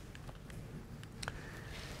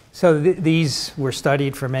 So these were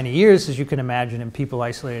studied for many years, as you can imagine, in people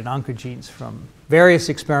isolated oncogenes from various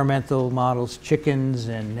experimental models, chickens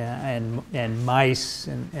and mice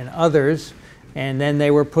and others, and then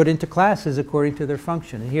they were put into classes according to their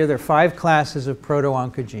function. And here there are 5 classes of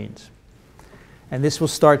proto-oncogenes. And this will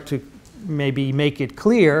start to maybe make it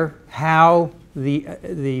clear how the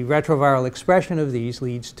retroviral expression of these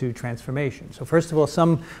leads to transformation. So first of all,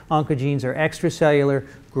 some oncogenes are extracellular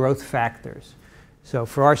growth factors. So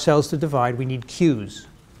for our cells to divide, we need cues.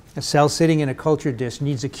 A cell sitting in a culture dish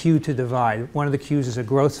needs a cue to divide. One of the cues is a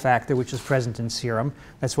growth factor, which is present in serum.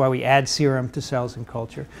 That's why we add serum to cells in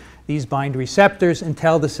culture. These bind receptors and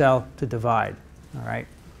tell the cell to divide. All right?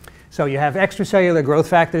 So you have extracellular growth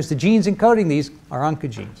factors. The genes encoding these are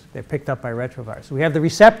oncogenes. They're picked up by retrovirus. We have the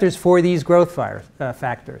receptors for these growth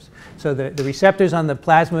factors. So the receptors on the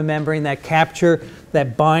plasma membrane that capture,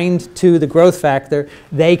 that bind to the growth factor,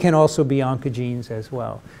 they can also be oncogenes as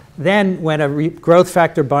well. Then when a growth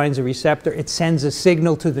factor binds a receptor, it sends a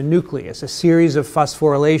signal to the nucleus, a series of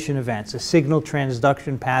phosphorylation events, a signal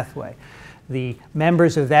transduction pathway. The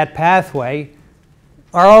members of that pathway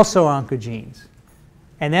are also oncogenes.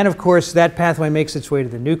 And then, of course, that pathway makes its way to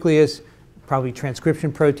the nucleus, probably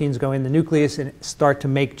transcription proteins go in the nucleus and start to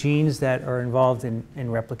make genes that are involved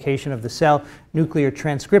in replication of the cell. Nuclear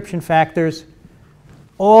transcription factors.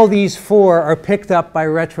 All these four are picked up by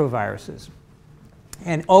retroviruses.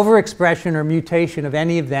 And overexpression or mutation of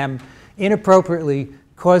any of them inappropriately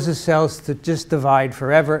causes cells to just divide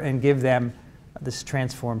forever and give them this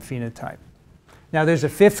transformed phenotype. Now there's a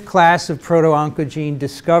fifth class of proto-oncogene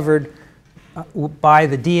discovered by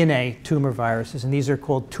the DNA tumor viruses, and these are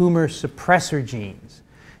called tumor suppressor genes.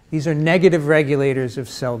 These are negative regulators of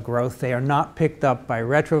cell growth. They are not picked up by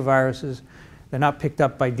retroviruses. They're not picked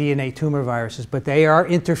up by DNA tumor viruses, but they are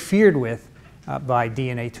interfered with by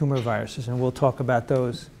DNA tumor viruses, and we'll talk about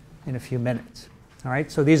those in a few minutes. All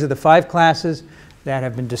right, so these are the 5 classes that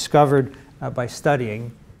have been discovered by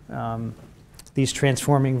studying these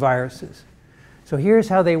transforming viruses. So here's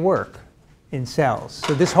how they work in cells.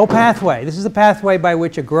 So this whole pathway, this is the pathway by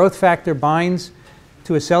which a growth factor binds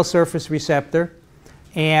to a cell surface receptor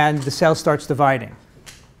and the cell starts dividing.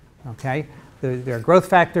 Okay? There are growth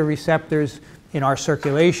factor receptors in our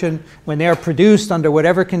circulation. When they are produced under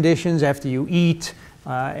whatever conditions, after you eat,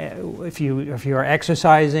 if you are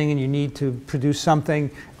exercising and you need to produce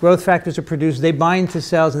something, growth factors are produced. They bind to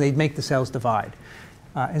cells and they make the cells divide.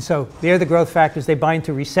 And so they're the growth factors. They bind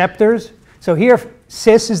to receptors. So here,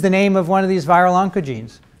 cis is the name of one of these viral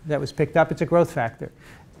oncogenes that was picked up. It's a growth factor.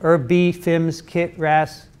 ERB, FIMS, KIT,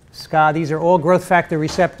 RAS, SCA, these are all growth factor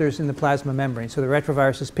receptors in the plasma membrane. So the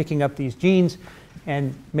retrovirus is picking up these genes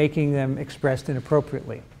and making them expressed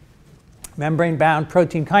inappropriately. Membrane-bound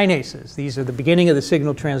protein kinases. These are the beginning of the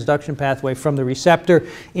signal transduction pathway from the receptor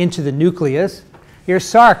into the nucleus. Here's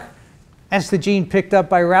SARC. That's the gene picked up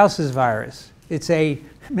by Rous's virus. It's a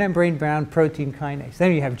membrane-bound protein kinase.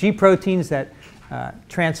 Then you have G proteins that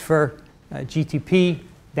transfer GTP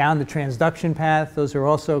down the transduction path. Those are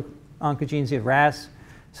also oncogenes. You have RAS.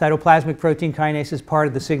 Cytoplasmic protein kinase is part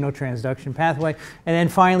of the signal transduction pathway. And then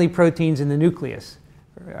finally, proteins in the nucleus.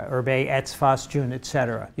 ERB, ETS, FOS, JUN,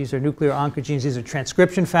 etc. These are nuclear oncogenes. These are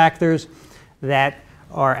transcription factors that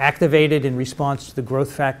are activated in response to the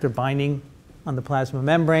growth factor binding on the plasma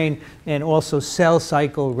membrane, and also cell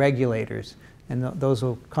cycle regulators. And those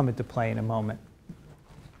will come into play in a moment.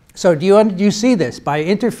 So do you see this? By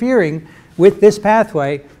interfering with this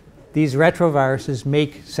pathway, these retroviruses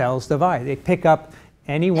make cells divide. They pick up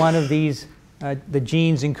any one of these, the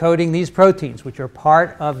genes encoding these proteins, which are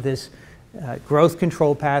part of this growth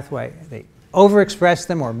control pathway. They overexpress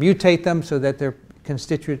them or mutate them so that they're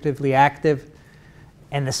constitutively active,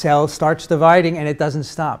 and the cell starts dividing and it doesn't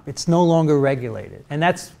stop. It's no longer regulated. And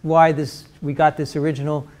that's why we got this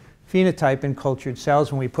original phenotype in cultured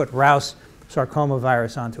cells when we put Rous sarcoma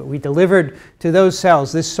virus onto it. We delivered to those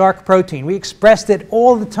cells this SARC protein. We expressed it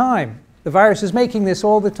all the time. The virus is making this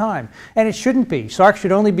all the time. And it shouldn't be. SARC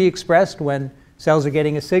should only be expressed when cells are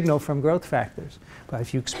getting a signal from growth factors. But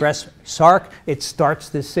if you express SARC, it starts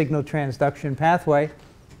this signal transduction pathway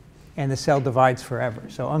and the cell divides forever.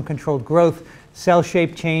 So uncontrolled growth, cell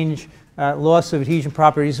shape change, loss of adhesion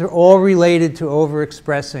properties are all related to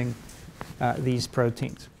overexpressing these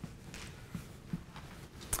proteins.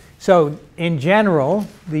 So in general,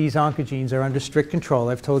 these oncogenes are under strict control.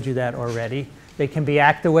 I've told you that already. They can be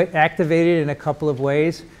activated in a couple of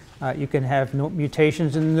ways. You can have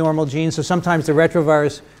mutations in the normal gene. So sometimes the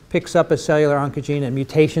retrovirus picks up a cellular oncogene and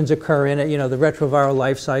mutations occur in it. You know, the retroviral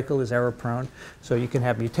life cycle is error-prone. So you can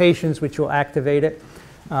have mutations which will activate it.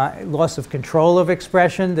 Loss of control of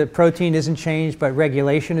expression. The protein isn't changed, but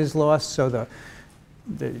regulation is lost. So the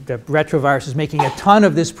retrovirus is making a ton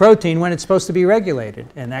of this protein when it's supposed to be regulated,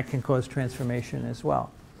 and that can cause transformation as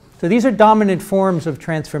well. So these are dominant forms of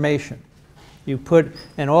transformation. You put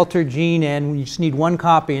an altered gene in, you just need one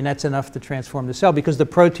copy, and that's enough to transform the cell because the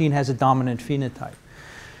protein has a dominant phenotype.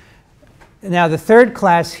 Now, the third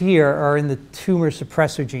class here are in the tumor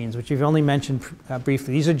suppressor genes, which you've only mentioned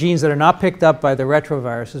briefly. These are genes that are not picked up by the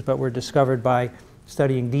retroviruses, but were discovered by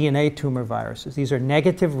studying DNA tumor viruses. These are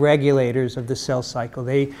negative regulators of the cell cycle.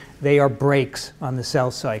 They are brakes on the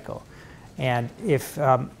cell cycle. And if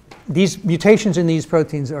these mutations in these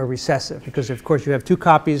proteins are recessive, because of course you have two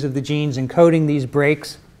copies of the genes encoding these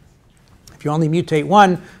brakes. If you only mutate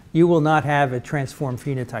one, you will not have a transformed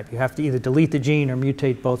phenotype. You have to either delete the gene or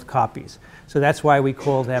mutate both copies. So that's why we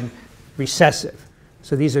call them recessive.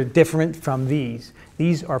 So these are different from these.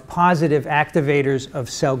 These are positive activators of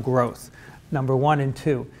cell growth, number 1 and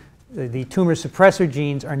 2. The tumor suppressor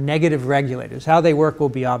genes are negative regulators. How they work will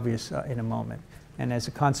be obvious in a moment. And as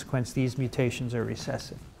a consequence, these mutations are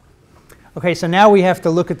recessive. Okay, so now we have to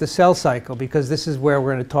look at the cell cycle because this is where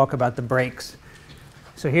we're going to talk about the brakes.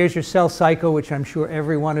 So here's your cell cycle, which I'm sure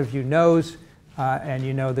every one of you knows. And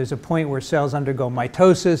you know there's a point where cells undergo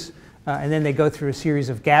mitosis, and then they go through a series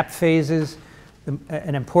of gap phases.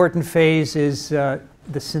 An important phase is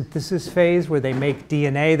the synthesis phase, where they make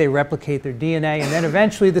DNA, they replicate their DNA, and then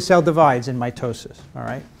eventually the cell divides in mitosis. All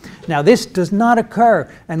right? Now this does not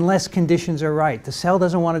occur unless conditions are right. The cell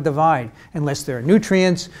doesn't want to divide unless there are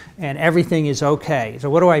nutrients and everything is okay. So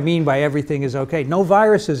what do I mean by everything is okay? No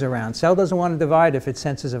viruses around. Cell doesn't want to divide if it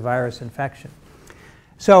senses a virus infection.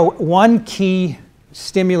 So one key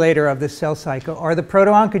stimulator of this cell cycle are the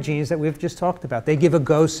proto-oncogenes that we've just talked about. They give a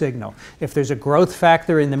go signal. If there's a growth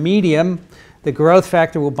factor in the medium, the growth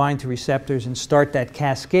factor will bind to receptors and start that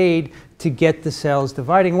cascade to get the cells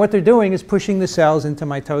dividing. And what they're doing is pushing the cells into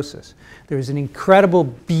mitosis. There's an incredible,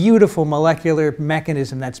 beautiful molecular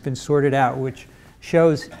mechanism that's been sorted out, which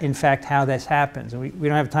shows, in fact, how this happens. And we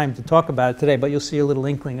don't have time to talk about it today, but you'll see a little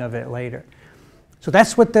inkling of it later. So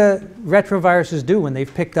that's what the retroviruses do when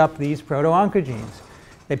they've picked up these proto-oncogenes.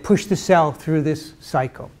 They push the cell through this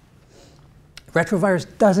cycle. Retrovirus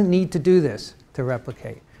doesn't need to do this to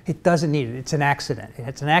replicate. It doesn't need it. It's an accident.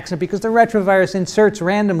 It's an accident because the retrovirus inserts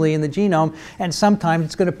randomly in the genome, and sometimes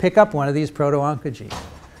it's going to pick up one of these proto-oncogenes.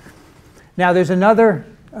 Now, there's another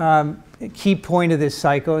key point of this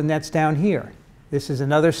cycle, and that's down here. This is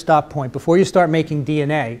another stop point. Before you start making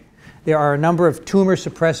DNA, there are a number of tumor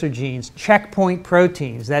suppressor genes, checkpoint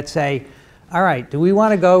proteins that say, all right, do we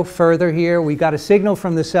want to go further here? We got a signal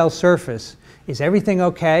from the cell surface. Is everything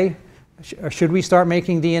okay? Or should we start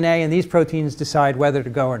making DNA? And these proteins decide whether to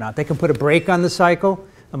go or not. They can put a brake on the cycle,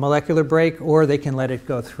 a molecular brake, or they can let it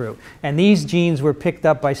go through. And these genes were picked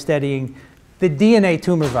up by studying the DNA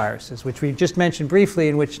tumor viruses, which we just mentioned briefly,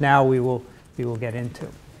 and which now we will get into.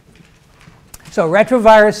 So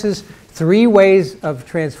retroviruses, three ways of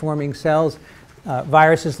transforming cells.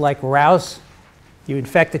 Viruses like Rous. You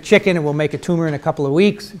infect a chicken, it will make a tumor in a couple of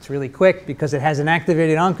weeks. It's really quick because it has an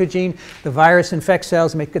activated oncogene. The virus infects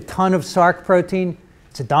cells, make a ton of Sark protein.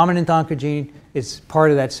 It's a dominant oncogene. It's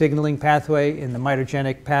part of that signaling pathway in the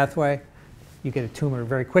mitogenic pathway. You get a tumor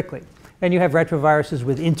very quickly. And you have retroviruses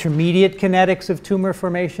with intermediate kinetics of tumor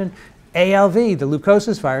formation. ALV, the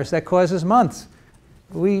leukosis virus, that causes months.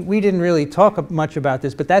 We didn't really talk much about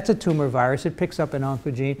this, but that's a tumor virus. It picks up an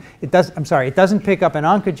oncogene. It doesn't pick up an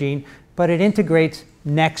oncogene, but it integrates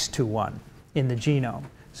next to one in the genome.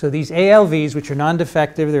 So these ALVs, which are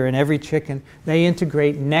non-defective, they're in every chicken, they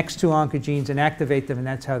integrate next to oncogenes and activate them, and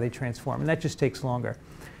that's how they transform. And that just takes longer.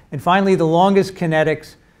 And finally, the longest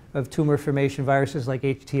kinetics of tumor formation viruses like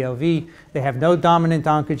HTLV, they have no dominant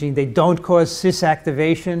oncogene. They don't cause cis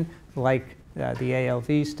activation like the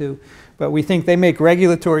ALVs do. But we think they make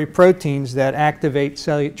regulatory proteins that activate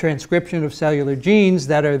transcription of cellular genes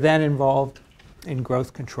that are then involved in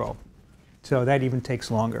growth control. So that even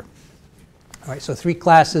takes longer. All right, so three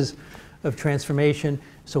classes of transformation.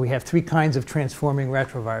 So we have three kinds of transforming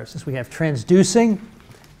retroviruses. We have transducing.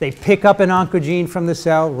 They pick up an oncogene from the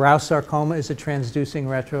cell. Rous sarcoma is a transducing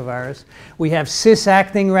retrovirus. We have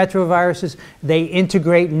cis-acting retroviruses. They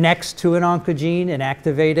integrate next to an oncogene and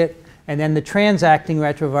activate it. And then the transacting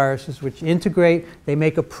retroviruses, which integrate, they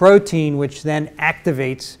make a protein which then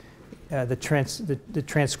activates the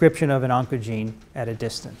transcription of an oncogene at a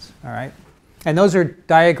distance. All right? And those are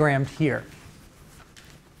diagrammed here.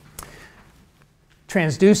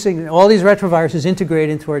 Transducing, all these retroviruses integrate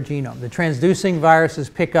into our genome. The transducing viruses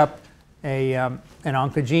pick up an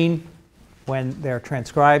oncogene when they're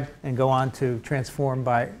transcribed and go on to transform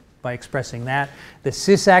by expressing that. The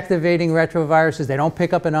cis-activating retroviruses, they don't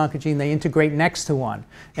pick up an oncogene, they integrate next to one.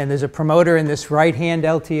 And there's a promoter in this right-hand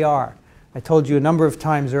LTR. I told you a number of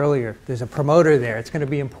times earlier, there's a promoter there. It's going to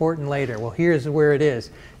be important later. Well, here's where it is.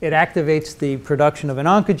 It activates the production of an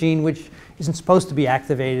oncogene, which isn't supposed to be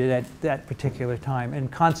activated at that particular time. And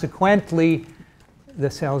consequently, the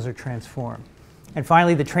cells are transformed. And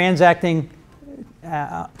finally, the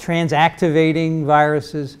transactivating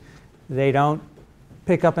viruses, they don't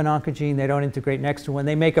pick up an oncogene, they don't integrate next to one.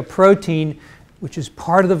 They make a protein, which is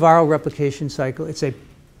part of the viral replication cycle. It's a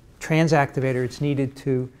transactivator. It's needed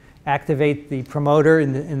to activate the promoter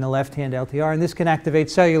in the left-hand LTR, and this can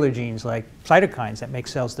activate cellular genes like cytokines that make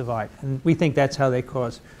cells divide. And we think that's how they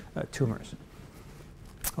cause tumors.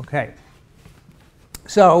 Okay.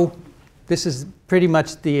 So this is pretty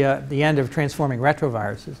much the end of transforming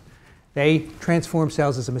retroviruses. They transform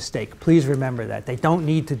cells as a mistake. Please remember that. They don't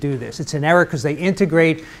need to do this. It's an error because they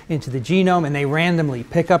integrate into the genome and they randomly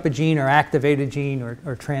pick up a gene or activate a gene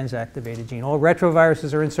or transactivate a gene. All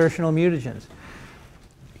retroviruses are insertional mutagens.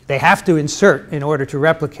 They have to insert in order to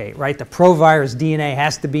replicate, right? The provirus DNA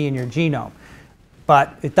has to be in your genome.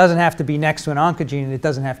 But it doesn't have to be next to an oncogene and it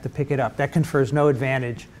doesn't have to pick it up. That confers no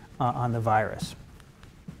advantage on the virus.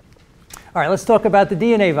 All right, let's talk about the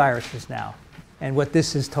DNA viruses now and what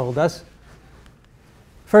this has told us.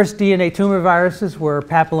 First DNA tumor viruses were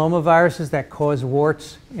papillomaviruses that cause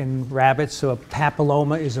warts in rabbits. So a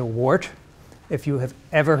papilloma is a wart. If you have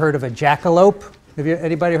ever heard of a jackalope,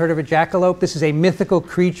 anybody heard of a jackalope? This is a mythical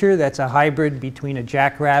creature that's a hybrid between a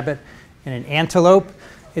jackrabbit and an antelope.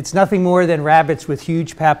 It's nothing more than rabbits with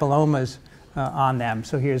huge papillomas on them.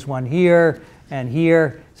 So here's one here and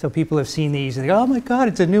here. So people have seen these and they go, oh my God,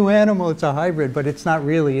 it's a new animal, it's a hybrid. But it's not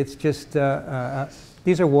really, it's just,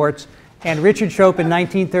 these are warts. And Richard Shope in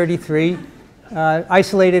 1933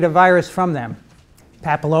 isolated a virus from them,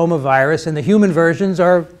 papillomavirus, and the human versions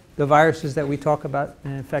are the viruses that we talk about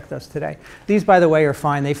and infect us today. These, by the way, are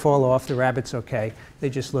fine. They fall off. The rabbit's okay. They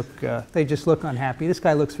just look unhappy. This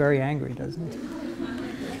guy looks very angry, doesn't he?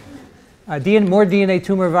 More DNA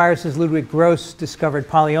tumor viruses. Ludwig Gross discovered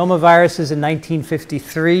polyomaviruses in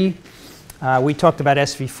 1953. We talked about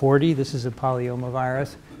SV40. This is a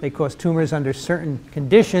polyomavirus. They cause tumors under certain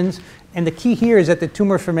conditions. And the key here is that the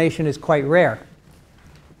tumor formation is quite rare.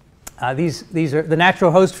 These are the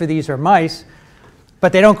natural host for these are mice,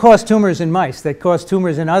 but they don't cause tumors in mice. They cause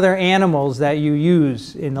tumors in other animals that you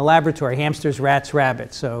use in the laboratory, hamsters, rats,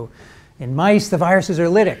 rabbits. So in mice, the viruses are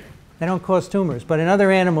lytic. They don't cause tumors. But in other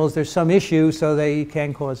animals, there's some issue, so they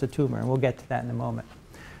can cause a tumor. And we'll get to that in a moment.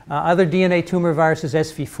 Other DNA tumor viruses,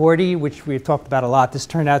 SV40, which we've talked about a lot. This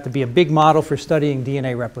turned out to be a big model for studying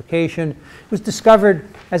DNA replication. It was discovered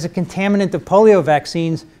as a contaminant of polio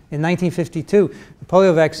vaccines in 1952. The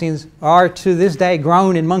polio vaccines are, to this day,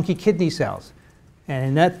 grown in monkey kidney cells.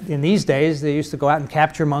 And in these days, they used to go out and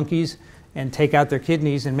capture monkeys and take out their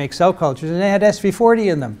kidneys and make cell cultures, and they had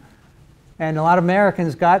SV40 in them. And a lot of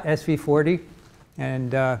Americans got SV40,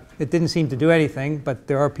 and it didn't seem to do anything, but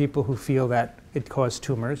there are people who feel that it caused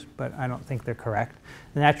tumors, but I don't think they're correct.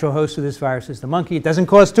 The natural host of this virus is the monkey. It doesn't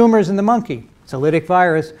cause tumors in the monkey. It's a lytic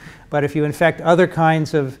virus, but if you infect other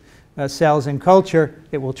kinds of cells in culture,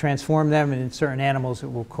 it will transform them, and in certain animals, it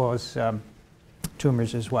will cause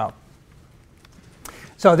tumors as well.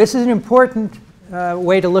 So this is an important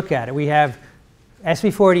way to look at it. We have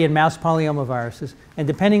SV40 and mouse polyomaviruses, and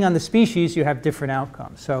depending on the species, you have different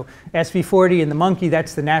outcomes. So SV40 in the monkey,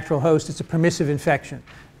 that's the natural host. It's a permissive infection.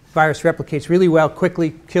 Virus replicates really well,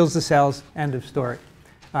 quickly, kills the cells, end of story.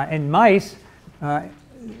 In mice, mouse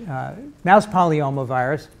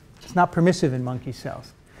polyomavirus, it's not permissive in monkey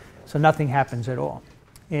cells, so nothing happens at all.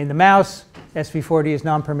 In the mouse, SV40 is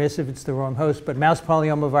non-permissive, it's the wrong host, but mouse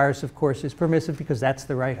polyomavirus, of course, is permissive because that's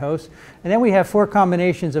the right host. And then we have 4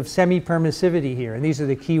 combinations of semi-permissivity here, and these are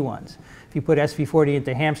the key ones. If you put SV40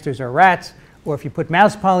 into hamsters or rats, or if you put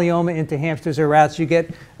mouse polyoma into hamsters or rats, you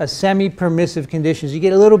get a semi-permissive conditions. You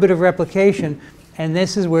get a little bit of replication, and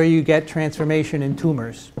this is where you get transformation in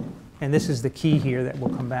tumors. And this is the key here that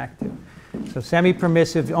we'll come back to. So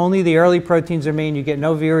semi-permissive, only the early proteins are made, you get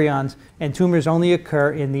no virions, and tumors only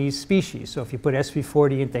occur in these species. So if you put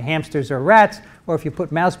SV40 into hamsters or rats, or if you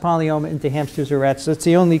put mouse polyoma into hamsters or rats, that's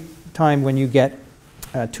the only time when you get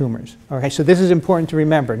tumors. Okay, so this is important to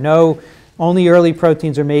remember. Only early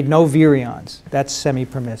proteins are made, no virions. That's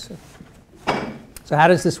semi-permissive. So how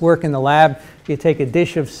does this work in the lab? You take a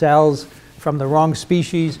dish of cells from the wrong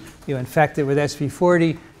species, you infect it with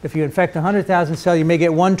SV40. If you infect 100,000 cells, you may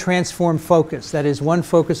get one transformed focus. That is one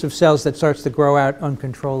focus of cells that starts to grow out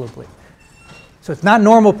uncontrollably. So it's not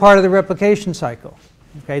normal part of the replication cycle.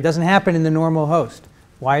 Okay? It doesn't happen in the normal host.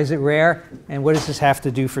 Why is it rare? And what does this have to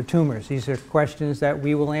do for tumors? These are questions that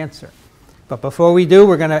we will answer. But before we do,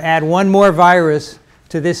 we're going to add one more virus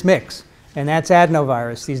to this mix, and that's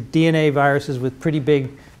adenovirus, these DNA viruses with pretty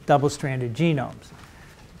big double-stranded genomes.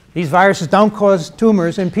 These viruses don't cause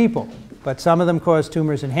tumors in people, but some of them cause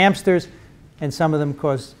tumors in hamsters, and some of them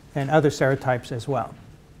cause other serotypes as well.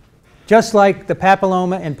 Just like the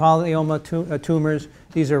papilloma and polyoma tumors,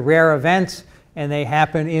 these are rare events, and they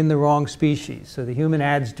happen in the wrong species. So the human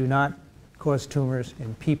ads do not cause tumors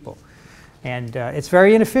in people. And it's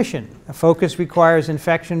very inefficient. A focus requires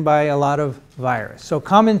infection by a lot of virus. So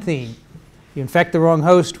common theme, you infect the wrong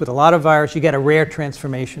host with a lot of virus, you get a rare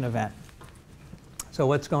transformation event. So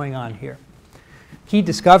what's going on here? Key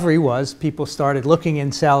discovery was people started looking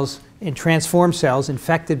in cells, in transformed cells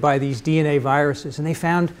infected by these DNA viruses, and they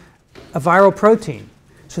found a viral protein.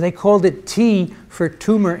 So they called it T for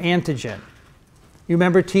tumor antigen. You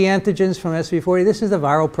remember T antigens from SV40? This is the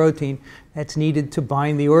viral protein that's needed to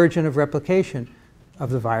bind the origin of replication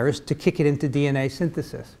of the virus to kick it into DNA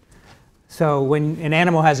synthesis. So when an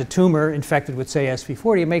animal has a tumor infected with, say,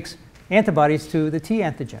 SV40, it makes antibodies to the T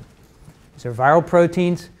antigen. These are viral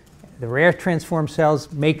proteins. The rare transformed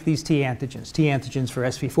cells make these T antigens. T antigens for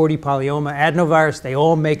SV40, polyoma, adenovirus, they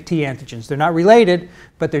all make T antigens. They're not related,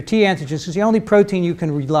 but they're T antigens. It's the only protein you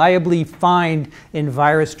can reliably find in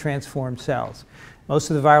virus transformed cells. Most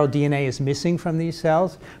of the viral DNA is missing from these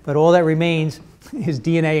cells, but all that remains is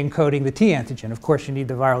DNA encoding the T antigen. Of course, you need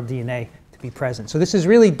the viral DNA to be present. So this is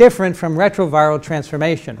really different from retroviral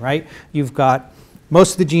transformation, right? You've got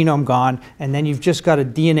most of the genome gone, and then you've just got a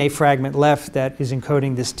DNA fragment left that is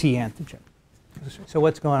encoding this T antigen. So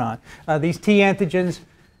what's going on? These T antigens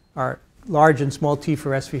are large and small t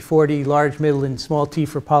for SV40, large, middle, and small t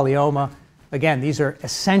for polyoma. Again, these are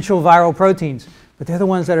essential viral proteins, but they're the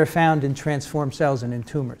ones that are found in transformed cells and in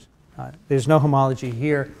tumors. There's no homology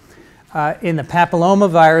here. In the papilloma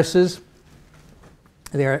viruses,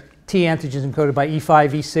 there are T antigens encoded by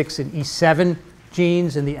E5, E6, and E7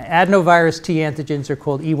 genes, and the adenovirus T antigens are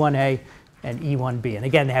called E1A and E1B. And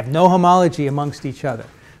again, they have no homology amongst each other,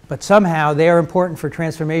 but somehow they are important for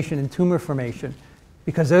transformation and tumor formation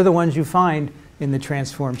because they're the ones you find in the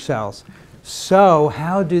transformed cells. So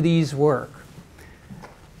how do these work?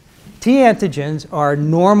 T antigens are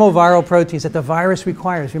normal viral proteins that the virus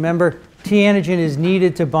requires. Remember, T antigen is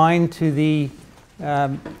needed to bind to the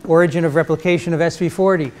origin of replication of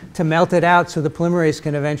SV40 to melt it out so the polymerase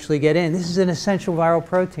can eventually get in. This is an essential viral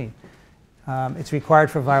protein. It's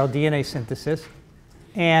required for viral DNA synthesis.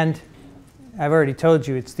 And I've already told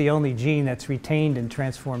you it's the only gene that's retained in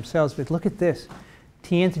transformed cells. But look at this.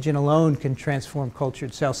 T antigen alone can transform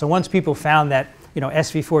cultured cells. So once people found that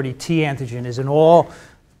SV40 T antigen is in all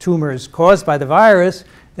tumors caused by the virus,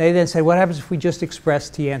 they then said, what happens if we just express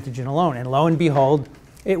T antigen alone? And lo and behold,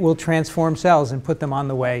 it will transform cells and put them on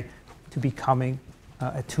the way to becoming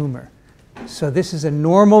a tumor. So this is a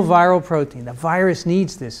normal viral protein. The virus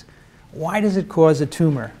needs this. Why does it cause a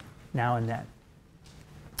tumor now and then?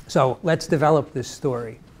 So let's develop this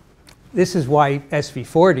story. This is why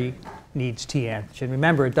SV40 needs T antigen.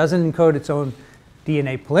 Remember, it doesn't encode its own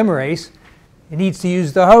DNA polymerase. It needs to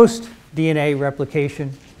use the host DNA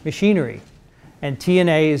replication machinery. And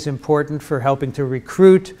TNA is important for helping to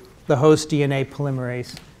recruit the host DNA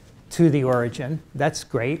polymerase to the origin. That's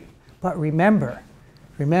great. But remember,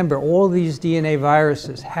 all these DNA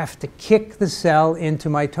viruses have to kick the cell into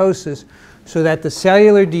mitosis so that the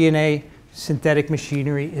cellular DNA synthetic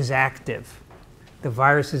machinery is active. The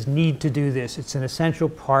viruses need to do this. It's an essential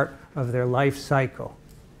part of their life cycle.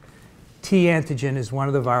 T antigen is one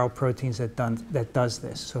of the viral proteins that does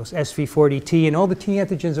this. So SV40T and all the T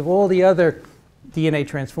antigens of all the other DNA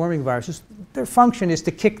transforming viruses, their function is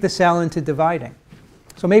to kick the cell into dividing.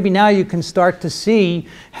 So maybe now you can start to see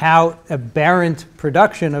how aberrant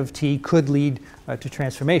production of T could lead to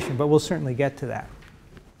transformation, but we'll certainly get to that.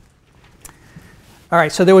 All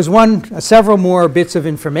right, so there was several more bits of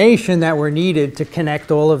information that were needed to connect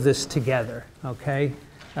all of this together, okay?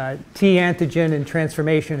 T antigen and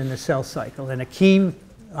transformation in the cell cycle. And a key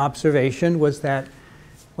observation was that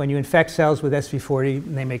when you infect cells with SV40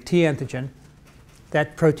 and they make T antigen,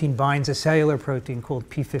 that protein binds a cellular protein called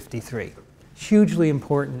P53. Hugely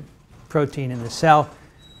important protein in the cell.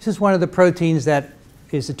 This is one of the proteins that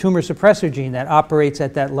is a tumor suppressor gene that operates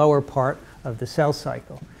at that lower part of the cell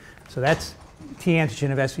cycle. So that's T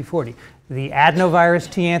antigen of SV40. The adenovirus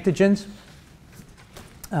T antigens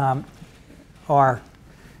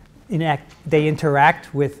they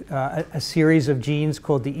interact with a series of genes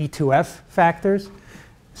called the E2F factors.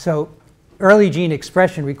 So early gene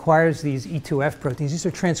expression requires these E2F proteins. These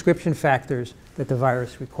are transcription factors that the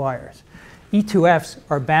virus requires. E2Fs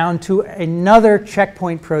are bound to another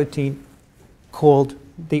checkpoint protein called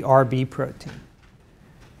the RB protein.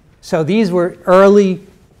 So these were early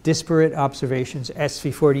disparate observations.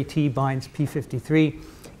 SV40T binds P53.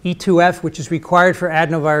 E2F, which is required for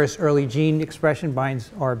adenovirus early gene expression, binds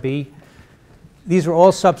RB. These were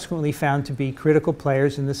all subsequently found to be critical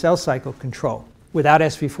players in the cell cycle control without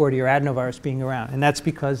SV40 or adenovirus being around. And that's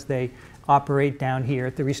because they operate down here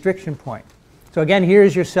at the restriction point. So again,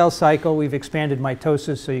 here's your cell cycle. We've expanded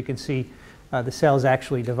mitosis so you can see the cells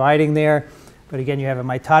actually dividing there. But again, you have a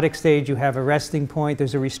mitotic stage, you have a resting point,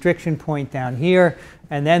 there's a restriction point down here,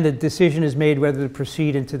 and then the decision is made whether to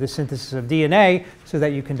proceed into the synthesis of DNA so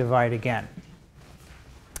that you can divide again.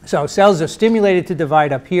 So cells are stimulated to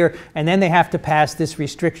divide up here, and then they have to pass this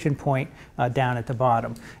restriction point down at the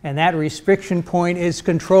bottom. And that restriction point is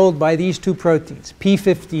controlled by these two proteins,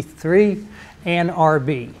 P53 and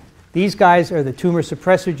RB. These guys are the tumor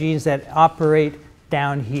suppressor genes that operate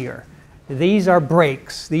down here. These are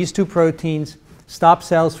brakes. These two proteins stop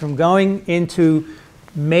cells from going into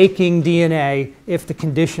making DNA if the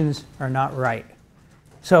conditions are not right.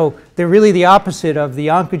 So they're really the opposite of the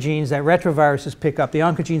oncogenes that retroviruses pick up. The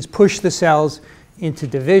oncogenes push the cells into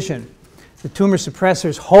division. The tumor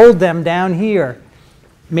suppressors hold them down here,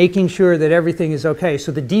 making sure that everything is okay.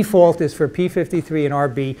 So the default is for P53 and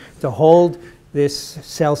RB to hold this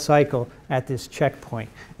cell cycle at this checkpoint.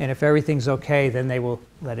 And if everything's okay, then they will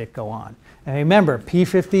let it go on. And remember,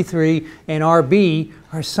 P53 and RB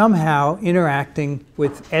are somehow interacting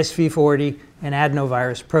with SV40 and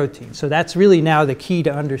adenovirus proteins. So that's really now the key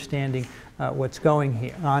to understanding what's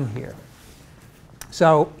going on here.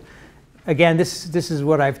 So again, this is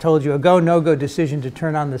what I've told you. A go, no-go decision to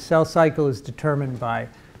turn on the cell cycle is determined by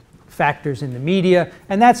factors in the media,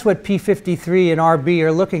 and that's what P53 and RB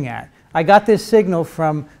are looking at. I got this signal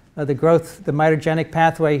from the mitogenic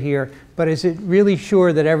pathway here, but is it really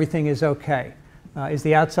sure that everything is okay? Is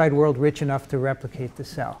the outside world rich enough to replicate the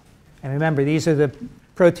cell? And remember, these are the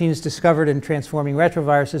proteins discovered in transforming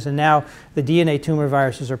retroviruses, and now the DNA tumor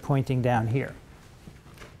viruses are pointing down here.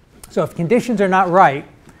 So if conditions are not right,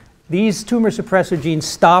 these tumor suppressor genes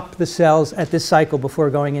stop the cells at this cycle before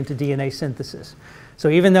going into DNA synthesis. So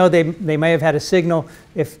even though they may have had a signal,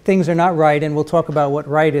 if things are not right, and we'll talk about what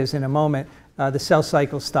right is in a moment, the cell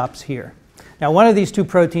cycle stops here. Now, one of these two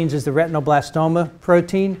proteins is the retinoblastoma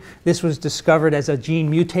protein. This was discovered as a gene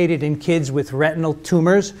mutated in kids with retinal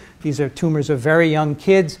tumors. These are tumors of very young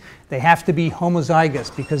kids. They have to be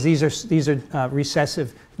homozygous because these are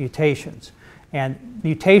recessive mutations. And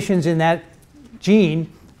mutations in that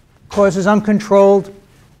gene causes uncontrolled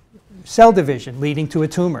cell division, leading to a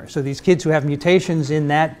tumor. So these kids who have mutations in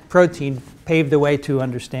that protein paved the way to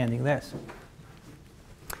understanding this.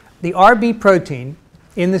 The RB protein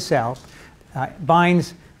in the cell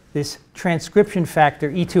binds this transcription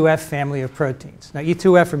factor E2F family of proteins. Now,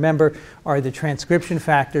 E2F, remember, are the transcription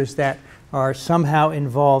factors that are somehow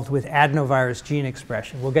involved with adenovirus gene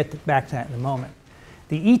expression. We'll get back to that in a moment.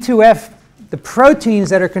 The E2F, the proteins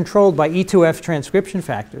that are controlled by E2F transcription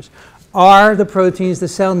factors are the proteins the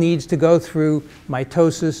cell needs to go through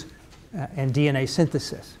mitosis and DNA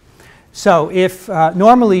synthesis. So if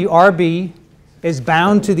normally RB is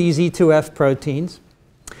bound to these E2F proteins,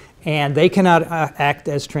 and they cannot act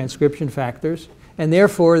as transcription factors, and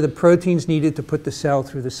therefore the proteins needed to put the cell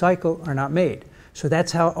through the cycle are not made. So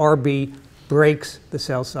that's how RB breaks the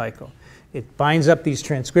cell cycle. It binds up these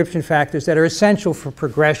transcription factors that are essential for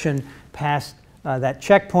progression past that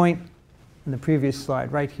checkpoint in the previous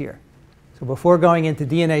slide right here. So before going into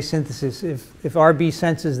DNA synthesis, if RB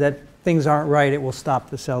senses that things aren't right, it will stop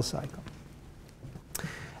the cell cycle.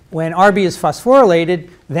 When RB is phosphorylated,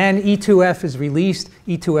 then E2F is released.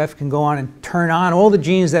 E2F can go on and turn on all the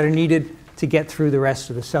genes that are needed to get through the rest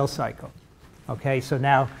of the cell cycle. Okay, so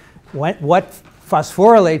now what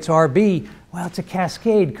phosphorylates RB? Well, it's a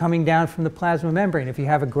cascade coming down from the plasma membrane. If you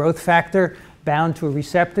have a growth factor bound to a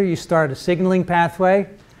receptor, you start a signaling pathway,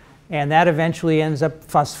 and that eventually ends up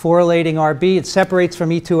phosphorylating RB. It separates from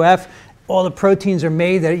E2F. All the proteins are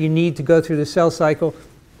made that you need to go through the cell cycle,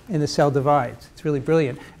 and the cell divides. It's really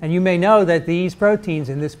brilliant. And you may know that these proteins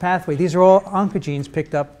in this pathway, these are all oncogenes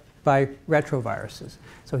picked up by retroviruses.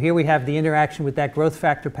 So here we have the interaction with that growth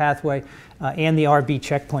factor pathway and the RB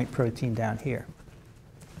checkpoint protein down here.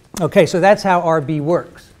 Okay, so that's how RB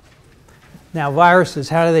works. Now viruses,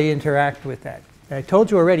 how do they interact with that? I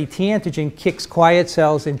told you already, T antigen kicks quiet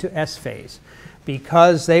cells into S phase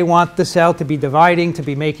because they want the cell to be dividing, to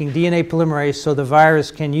be making DNA polymerase, so the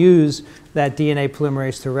virus can use that DNA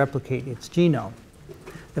polymerase to replicate its genome.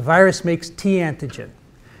 The virus makes T antigen,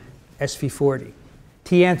 SV40.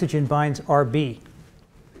 T antigen binds RB.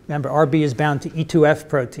 Remember, RB is bound to E2F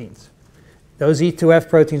proteins. Those E2F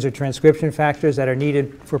proteins are transcription factors that are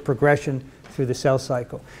needed for progression through the cell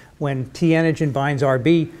cycle. When T antigen binds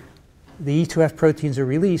RB, the E2F proteins are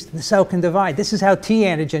released, and the cell can divide. This is how T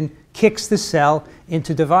antigen kicks the cell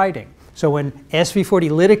into dividing. So when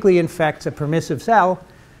SV40 lytically infects a permissive cell,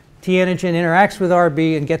 T antigen interacts with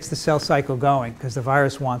RB and gets the cell cycle going because the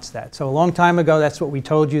virus wants that. So a long time ago, that's what we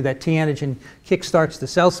told you, that T antigen kickstarts the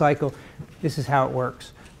cell cycle. This is how it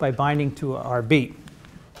works, by binding to RB.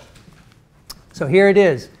 So here it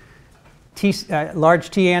is.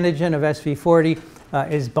 Large T antigen of SV40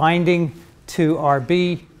 is binding to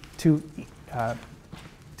RB, to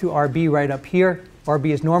RB right up here.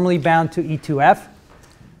 RB is normally bound to E2F.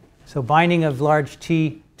 So binding of large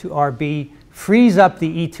T to RB frees up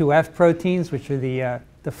the E2F proteins, which are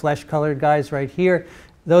the flesh-colored guys right here.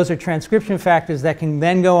 Those are transcription factors that can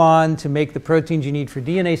then go on to make the proteins you need for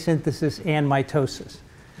DNA synthesis and mitosis.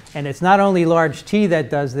 And it's not only large T that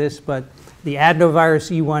does this, but the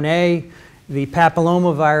adenovirus E1A, the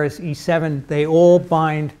papillomavirus E7, they all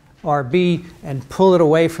bind RB and pull it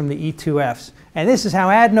away from the E2Fs. And this is how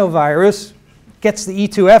adenovirus gets the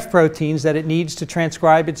E2F proteins that it needs to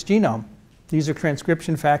transcribe its genome. These are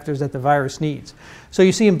transcription factors that the virus needs. So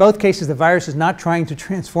you see in both cases the virus is not trying to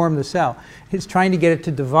transform the cell. It's trying to get it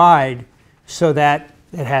to divide so that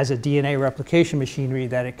it has a DNA replication machinery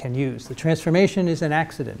that it can use. The transformation is an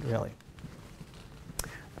accident, really.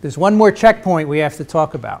 There's one more checkpoint we have to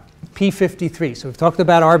talk about, P53. So we've talked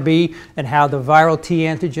about RB and how the viral T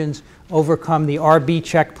antigens overcome the RB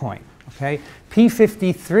checkpoint. Okay?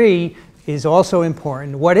 P53 is also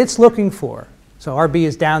important. What it's looking for, so RB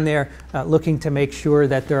is down there looking to make sure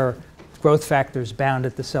that there are growth factors bound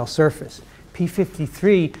at the cell surface.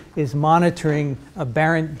 P53 is monitoring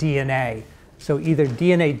aberrant DNA. So either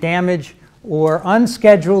DNA damage or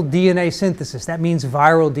unscheduled DNA synthesis. That means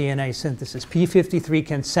viral DNA synthesis. P53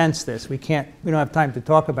 can sense this. We don't have time to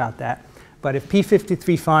talk about that. But if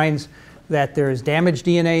P53 finds that there is damaged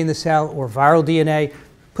DNA in the cell or viral DNA,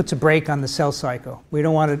 puts a brake on the cell cycle. We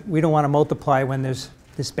don't want to multiply when there's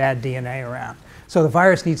this bad DNA around. So the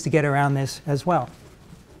virus needs to get around this as well.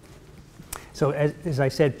 So as I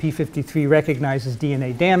said, P53 recognizes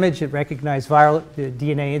DNA damage. It recognizes viral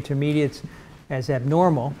DNA intermediates as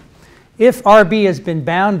abnormal. If RB has been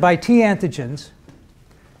bound by T antigens,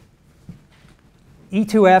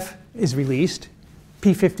 E2F is released.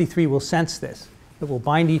 P53 will sense this. It will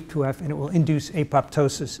bind E2F and it will induce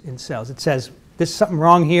apoptosis in cells. It says, there's something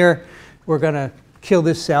wrong here. We're going to kill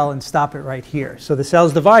this cell and stop it right here. So the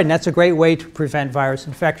cells divide, and that's a great way to prevent virus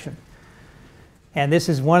infection. And this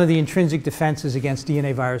is one of the intrinsic defenses against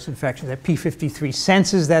DNA virus infection, that P53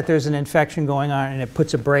 senses that there's an infection going on and it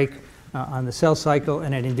puts a brake on the cell cycle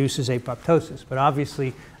and it induces apoptosis. But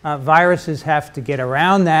obviously, viruses have to get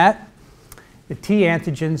around that. The T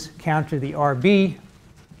antigens counter the RB.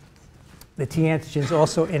 The T antigens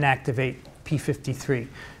also inactivate P53.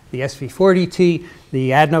 The SV40T, the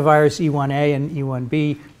adenovirus E1A and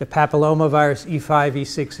E1B, the papillomavirus E5,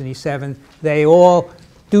 E6, and E7, they all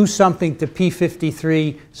do something to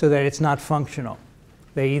P53 so that it's not functional.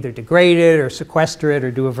 They either degrade it or sequester it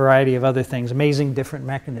or do a variety of other things, amazing different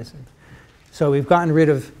mechanisms. So we've gotten rid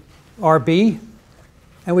of RB,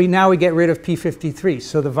 and now we get rid of P53.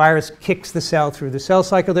 So the virus kicks the cell through the cell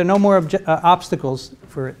cycle. There are no more obstacles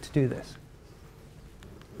for it to do this.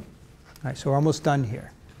 All right, so we're almost done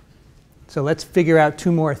here. So let's figure out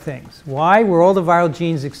two more things. Why were all the viral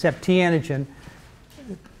genes except T antigen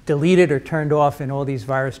deleted or turned off in all these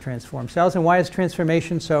virus-transformed cells? And why is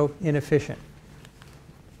transformation so inefficient?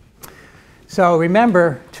 So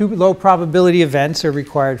remember, two low probability events are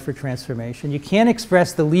required for transformation. You can't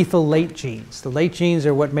express the lethal late genes. The late genes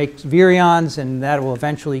are what makes virions, and that will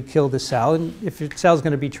eventually kill the cell. And if your cell is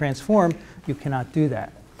going to be transformed, you cannot do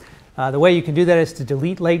that. The way you can do that is to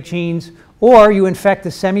delete late genes, or you infect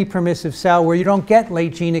a semi-permissive cell where you don't get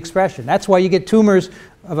late gene expression. That's why you get tumors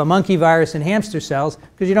of a monkey virus in hamster cells,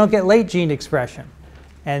 because you don't get late gene expression.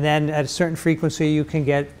 And then at a certain frequency, you can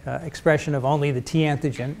get expression of only the T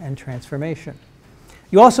antigen and transformation.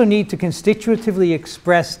 You also need to constitutively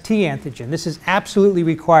express T antigen. This is absolutely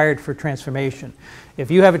required for transformation. If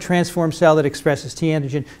you have a transformed cell that expresses T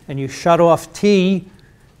antigen and you shut off T,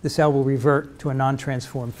 the cell will revert to a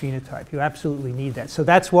non-transformed phenotype. You absolutely need that. So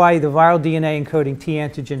that's why the viral DNA encoding T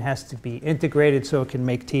antigen has to be integrated so it can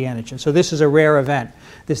make T antigen. So this is a rare event.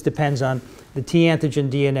 This depends on the T antigen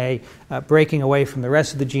DNA breaking away from the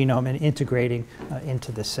rest of the genome and integrating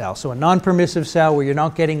into the cell. So a non-permissive cell where you're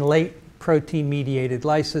not getting late protein-mediated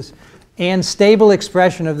lysis and stable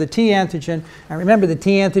expression of the T antigen. And remember, the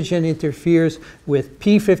T antigen interferes with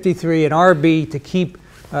P53 and RB to keep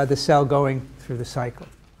the cell going through the cycle.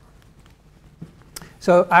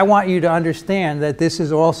 So I want you to understand that this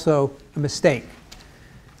is also a mistake.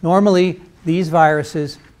 Normally, these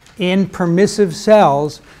viruses in permissive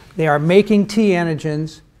cells, they are making T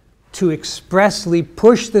antigens to expressly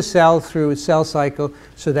push the cell through its cell cycle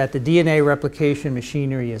so that the DNA replication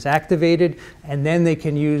machinery is activated, and then they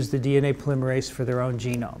can use the DNA polymerase for their own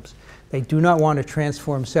genomes. They do not want to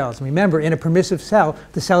transform cells. Remember, in a permissive cell,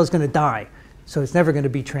 the cell is going to die, so it's never going to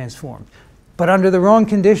be transformed. But under the wrong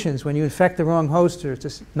conditions, when you infect the wrong host or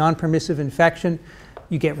it's a non-permissive infection,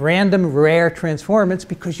 you get random, rare transformants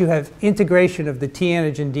because you have integration of the T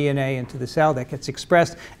antigen DNA into the cell that gets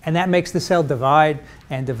expressed, and that makes the cell divide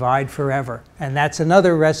and divide forever. And that's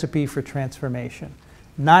another recipe for transformation,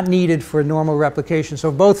 not needed for normal replication.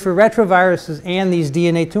 So both for retroviruses and these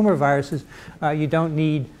DNA tumor viruses, you don't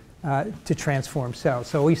need to transform cells.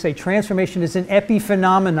 So we say transformation is an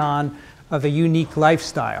epiphenomenon of a unique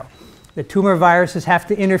lifestyle. The tumor viruses have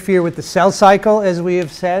to interfere with the cell cycle, as we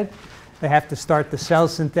have said. They have to start the cell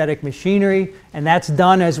synthetic machinery, and that's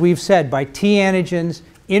done, as we've said, by T antigens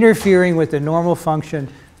interfering with the normal function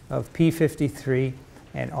of P53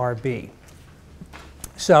 and RB.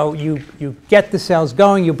 So you get the cells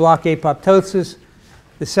going, you block apoptosis,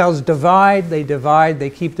 the cells divide, they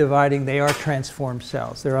keep dividing, they are transformed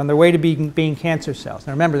cells. They're on their way to being cancer cells.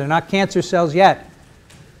 Now remember, they're not cancer cells yet.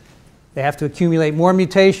 They have to accumulate more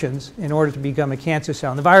mutations in order to become a cancer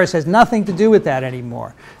cell. And the virus has nothing to do with that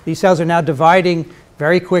anymore. These cells are now dividing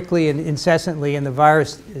very quickly and incessantly, and the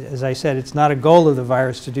virus, as I said, it's not a goal of the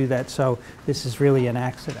virus to do that, so this is really an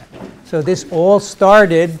accident. So this all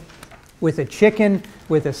started with a chicken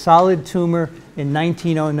with a solid tumor in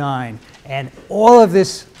 1909. And all of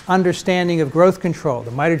this understanding of growth control,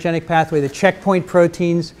 the mitogenic pathway, the checkpoint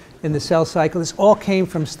proteins in the cell cycle, this all came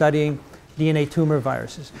from studying DNA tumor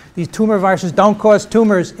viruses. These tumor viruses don't cause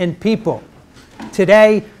tumors in people.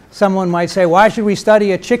 Today, someone might say, why should we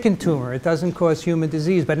study a chicken tumor? It doesn't cause human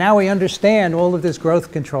disease. But now we understand all of this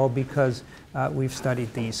growth control because we've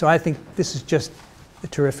studied these. So I think this is just a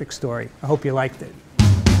terrific story. I hope you liked it.